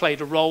haven't really played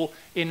a role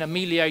in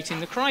ameliorating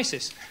the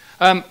crisis.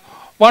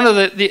 One of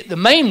the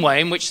main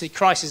way in which the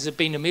crisis has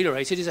been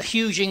ameliorated is a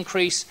huge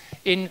increase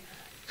in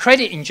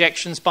credit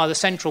injections by the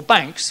central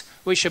banks,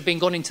 which have been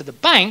gone into the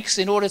banks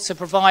in order to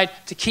provide,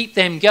 to keep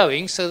them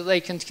going so that they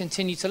can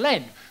continue to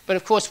lend. But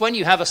of course, when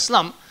you have a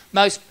slump,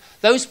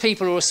 those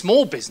people who are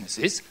small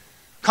businesses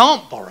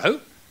can't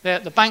borrow.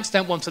 The banks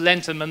don't want to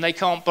lend to them and they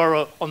can't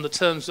borrow on the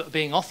terms that are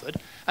being offered.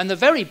 And the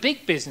very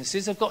big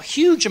businesses have got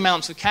huge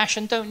amounts of cash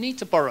and don't need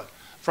to borrow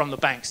from the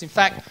banks. In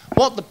fact,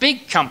 what the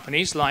big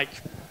companies like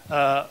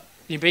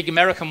the big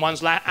American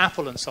ones like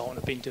Apple and so on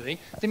have been doing,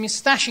 they've been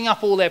stashing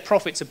up all their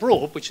profits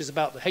abroad, which is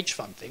about the hedge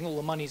fund thing. All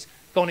the money's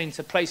gone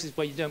into places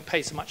where you don't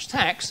pay so much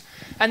tax.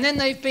 And then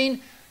they've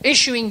been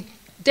issuing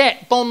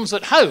debt bonds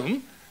at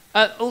home,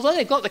 although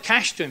they've got the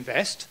cash to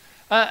invest,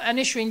 and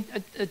issuing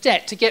a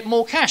debt to get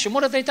more cash. And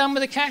what have they done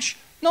with the cash?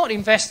 Not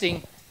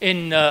investing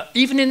in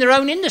even in their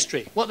own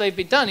industry. What they've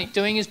been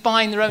doing is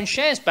buying their own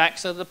shares back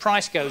so the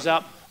price goes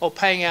up or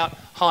paying out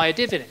higher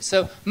dividends.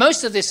 So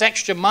most of this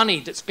extra money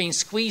that's been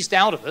squeezed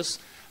out of us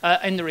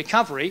in the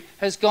recovery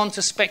has gone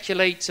to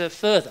speculate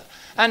further.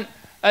 And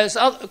as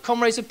other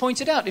comrades have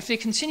pointed out, if they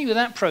continue with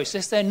that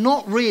process, they're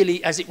not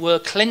really, as it were,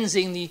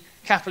 cleansing the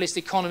capitalist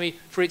economy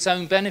for its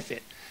own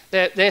benefit.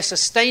 They're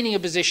sustaining a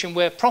position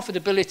where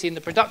profitability in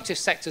the productive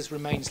sectors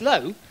remains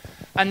low,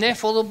 and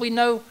therefore there'll be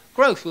no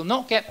growth. We'll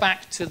not get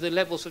back to the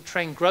levels of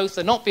trend growth.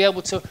 They'll not be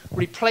able to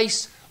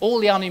replace all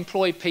the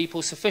unemployed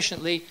people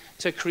sufficiently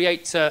to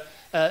create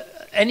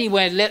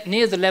anywhere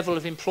near the level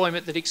of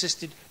employment that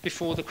existed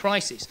before the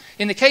crisis.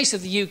 In the case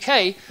of the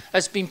UK,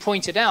 as been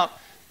pointed out,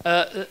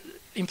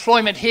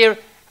 employment here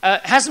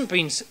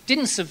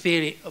didn't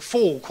severely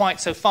fall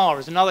quite so far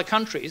as in other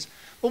countries.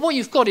 Well, what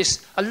you've got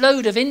is a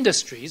load of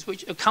industries,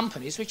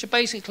 companies, which are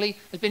basically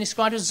have been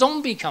described as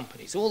zombie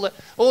companies. All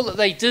that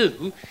they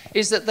do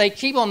is that they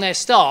keep on their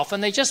staff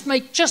and they just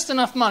make just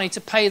enough money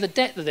to pay the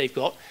debt that they've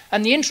got,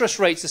 and the interest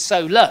rates are so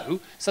low,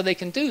 so they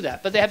can do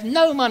that. But they have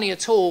no money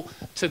at all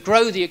to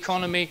grow the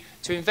economy,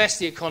 to invest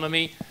the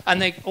economy,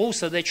 and they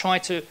try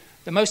to,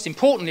 the most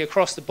importantly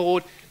across the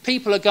board,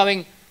 people are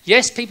going,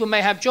 yes, people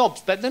may have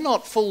jobs, but they're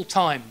not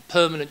full-time,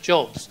 permanent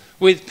jobs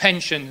with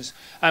pensions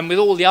and with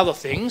all the other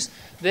things.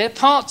 They're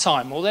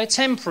part-time, or they're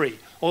temporary,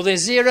 or they're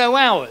 0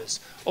 hours,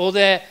 or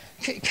they're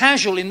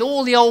casual in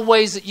all the old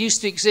ways that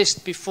used to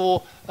exist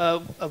before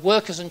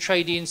workers and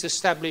trade unions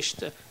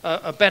established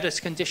better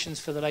conditions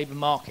for the labour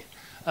market.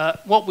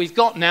 What we've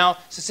got now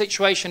is a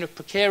situation of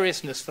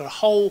precariousness for a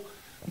whole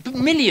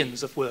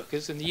millions of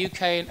workers in the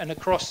UK and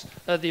across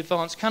the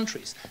advanced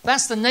countries.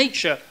 That's the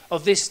nature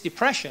of this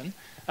depression.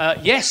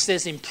 Yes,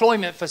 there's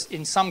employment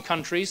in some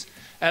countries.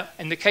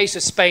 In the case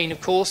of Spain, of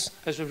course,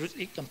 there's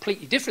a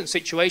completely different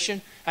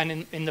situation,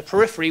 and in the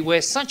periphery,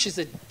 where such is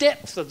the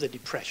depth of the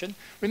depression.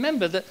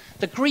 Remember that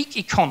the Greek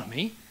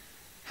economy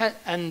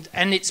and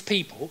its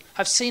people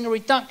have seen a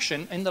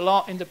reduction in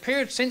the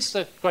period since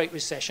the Great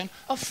Recession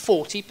of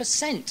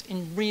 40%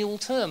 in real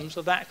terms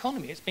of that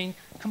economy. It's been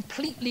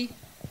completely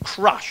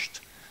crushed,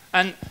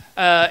 and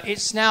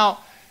it's now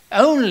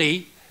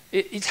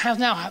it has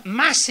now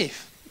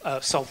massive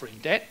sovereign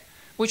debt,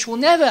 which will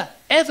never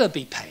ever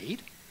be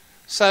paid.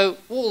 So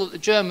all that the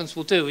Germans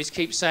will do is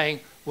keep saying,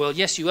 well,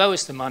 yes, you owe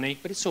us the money,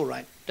 but it's all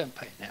right, don't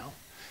pay it now.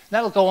 And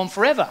that'll go on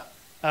forever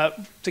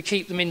to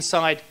keep them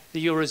inside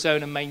the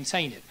Eurozone and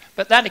maintain it.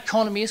 But that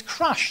economy is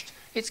crushed.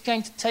 It's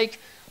going to take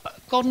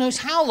God knows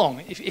how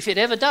long, if it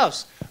ever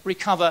does,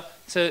 recover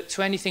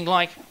to anything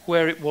like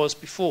where it was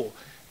before.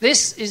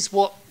 This is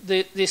what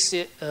this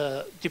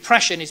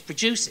depression is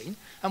producing,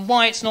 and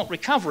why it's not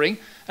recovering.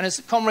 And as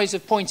the comrades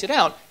have pointed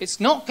out, it's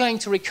not going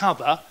to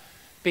recover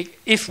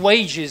if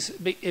wages,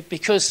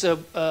 because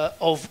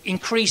of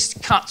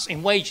increased cuts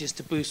in wages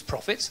to boost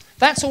profits.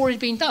 That's already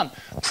been done.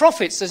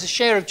 Profits as a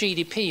share of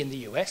GDP in the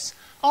US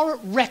are at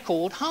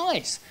record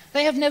highs.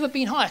 They have never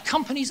been higher.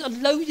 Companies are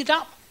loaded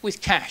up with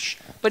cash,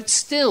 but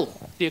still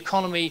the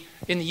economy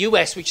in the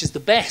US, which is the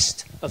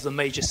best of the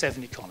major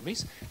 7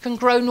 economies, can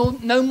grow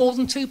no more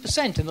than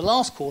 2%. In the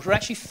last quarter,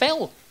 actually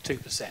fell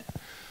 2%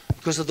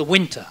 because of the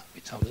winter.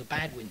 It was a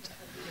bad winter.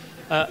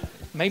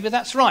 Maybe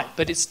that's right,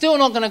 but it's still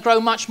not going to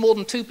grow much more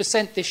than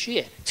 2% this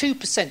year.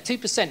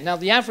 2%. Now,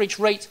 the average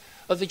rate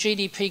of the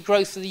GDP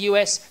growth of the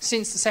US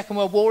since the Second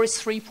World War is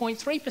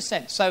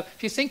 3.3%. So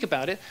if you think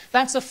about it,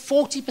 that's a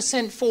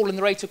 40% fall in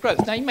the rate of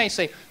growth. Now, you may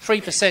say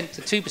 3%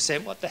 to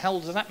 2%, what the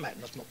hell does that matter?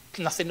 That's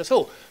nothing at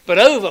all. But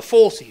over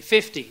 40,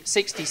 50,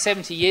 60,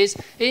 70 years,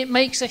 it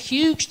makes a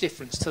huge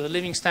difference to the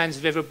living standards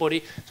of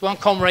everybody. As one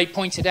comrade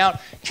pointed out,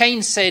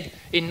 Keynes said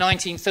in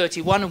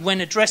 1931, and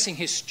when addressing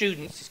his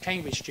students, his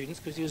Cambridge students,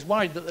 because he was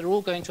worried that they were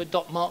all going to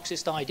adopt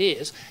Marxist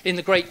ideas in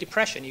the Great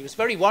Depression. He was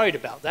very worried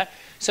about that.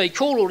 So he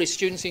called all his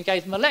students and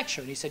gave them a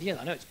lecture, and he said, yeah,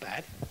 I know it's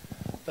bad,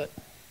 but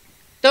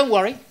don't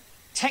worry,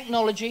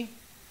 technology,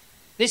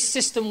 this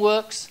system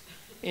works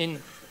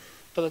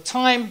by the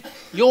time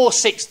you're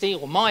 60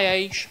 or my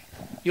age,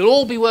 you'll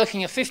all be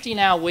working a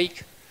 15-hour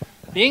week,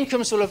 the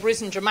incomes will have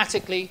risen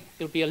dramatically,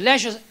 it'll be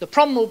the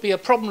problem will be a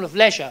problem of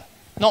leisure,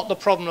 not the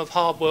problem of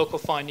hard work or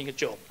finding a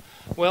job.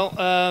 Well,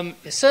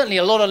 there's certainly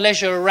a lot of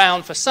leisure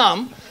around for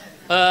some,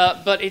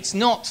 but it's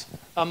not,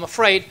 I'm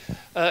afraid,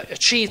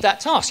 achieved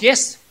that task.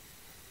 Yes,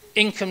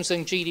 incomes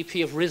and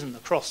GDP have risen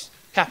across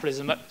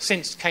capitalism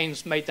since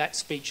Keynes made that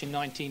speech in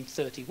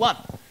 1931.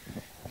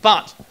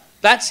 But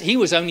he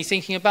was only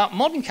thinking about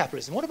modern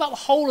capitalism. What about the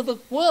whole of the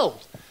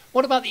world?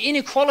 What about the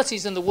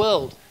inequalities in the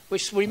world,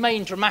 which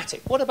remain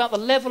dramatic? What about the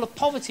level of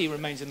poverty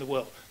remains in the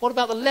world? What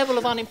about the level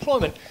of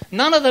unemployment?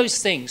 None of those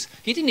things.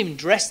 He didn't even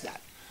address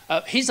that.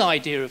 His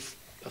idea of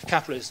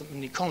capitalism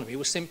and the economy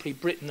was simply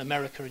Britain,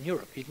 America, and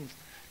Europe. He didn't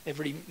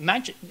ever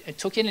imagine it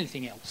took in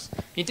anything else.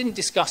 He didn't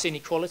discuss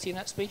inequality in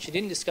that speech. He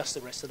didn't discuss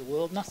the rest of the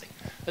world. Nothing.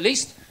 At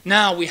least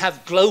now we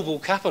have global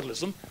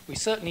capitalism. We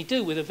certainly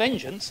do with a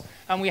vengeance,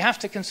 and we have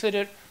to consider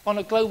it on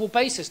a global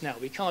basis now.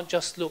 We can't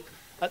just look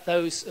at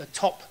those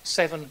top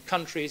 7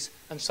 countries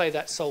and say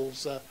that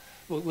solves.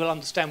 We'll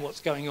understand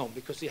what's going on,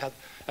 because we have,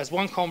 as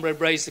one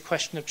comrade raised, the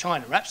question of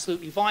China, an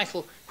absolutely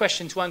vital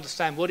question to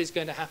understand what is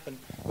going to happen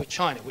with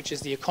China, which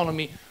is the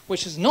economy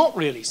which has not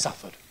really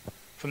suffered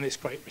from this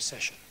Great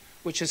Recession,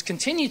 which has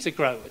continued to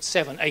grow at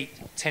 7,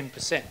 8,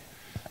 10%,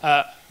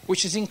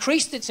 which has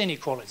increased its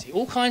inequality.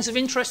 All kinds of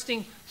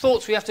interesting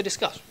thoughts we have to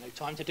discuss. No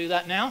time to do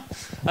that now.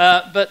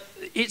 But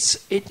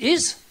it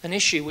is an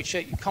issue which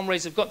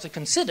comrades have got to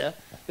consider,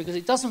 because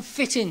it doesn't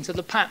fit into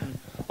the pattern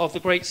of the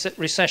Great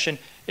Recession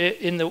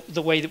in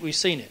the way that we've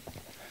seen it.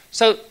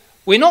 So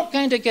we're not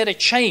going to get a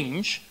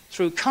change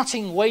through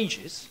cutting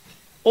wages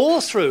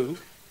or through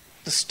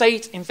the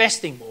state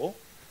investing more.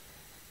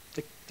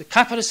 The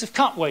capitalists have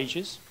cut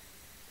wages.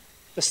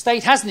 The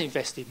state hasn't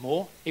invested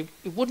more. It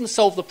wouldn't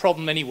solve the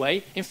problem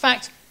anyway. In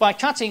fact, by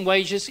cutting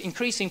wages,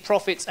 increasing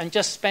profits, and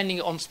just spending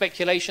it on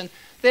speculation,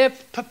 they're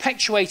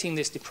perpetuating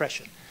this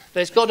depression.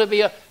 There's got to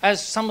be,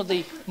 as some of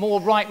the more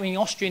right-wing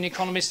Austrian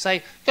economists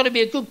say, got to be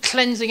a good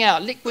cleansing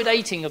out,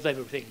 liquidating of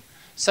everything,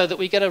 so that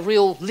we get a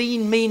real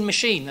lean, mean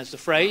machine, as the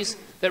phrase,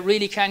 that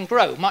really can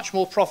grow, much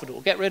more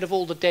profitable, get rid of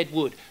all the dead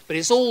wood. But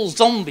it's all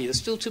zombie. There's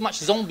still too much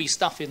zombie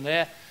stuff in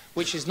there,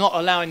 which is not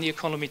allowing the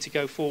economy to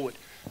go forward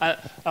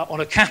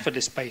on a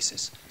capitalist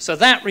basis. So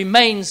that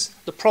remains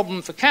the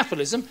problem for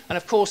capitalism. And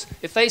of course,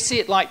 if they see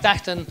it like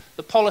that and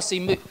the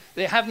policy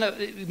they have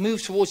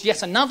moved towards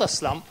yet another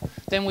slump,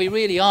 then we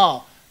really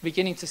are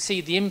beginning to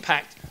see the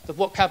impact of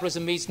what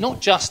capitalism means,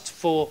 not just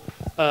for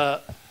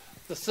the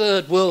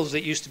third world, as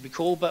it used to be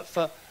called, but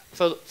for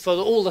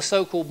all the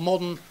so-called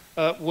modern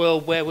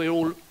world where we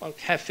all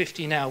have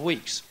 15-hour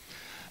weeks.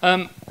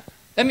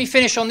 Let me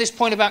finish on this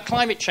point about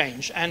climate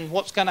change and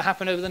what's going to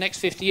happen over the next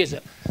 50 years.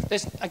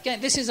 Again,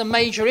 this is a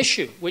major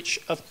issue which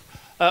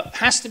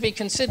has to be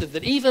considered,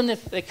 that even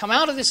if they come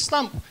out of this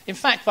slump, in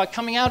fact, by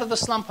coming out of the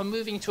slump and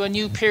moving to a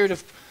new period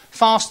of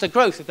faster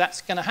growth, if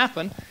that's going to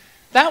happen,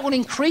 that will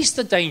increase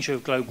the danger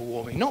of global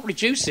warming, not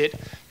reduce it,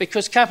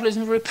 because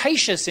capitalism is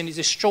rapacious in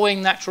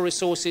destroying natural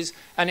resources,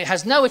 and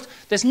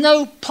there's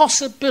no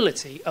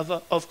possibility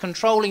of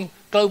controlling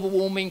global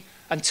warming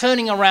and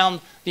turning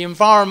around the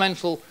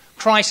environmental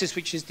crisis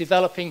which is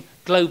developing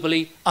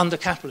globally under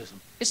capitalism.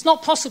 It's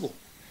not possible.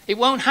 It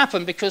won't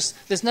happen because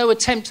there's no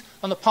attempt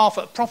on the part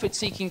of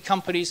profit-seeking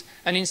companies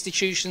and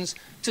institutions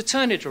to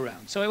turn it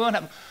around. So it won't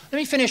happen. Let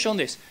me finish on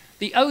this.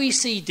 The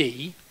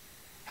OECD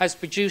has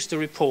produced a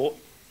report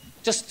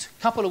just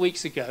a couple of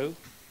weeks ago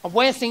of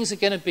where things are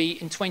going to be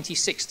in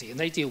 2060. And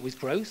they deal with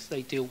growth,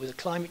 they deal with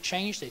climate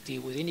change, they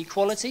deal with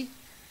inequality.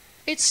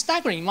 It's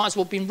staggering. It might as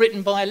well have been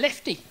written by a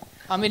lefty.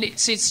 I mean,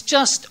 it's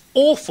just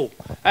awful.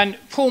 And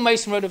Paul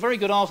Mason wrote a very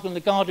good article in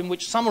The Guardian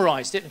which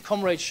summarised it, and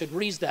comrades should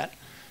read that,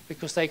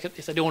 because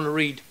if they don't want to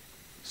read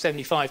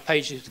 75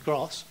 pages of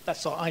grass,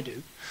 that's what I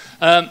do,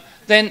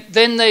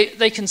 then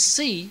they can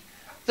see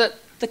that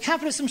the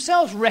capitalists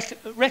themselves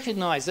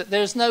recognise that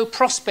there's no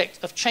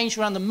prospect of change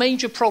around the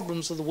major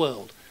problems of the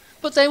world.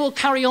 But they will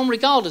carry on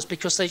regardless,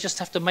 because they just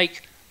have to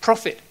make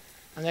profit.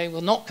 And they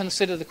will not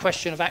consider the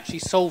question of actually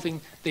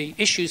solving the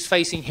issues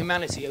facing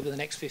humanity over the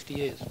next 50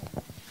 years.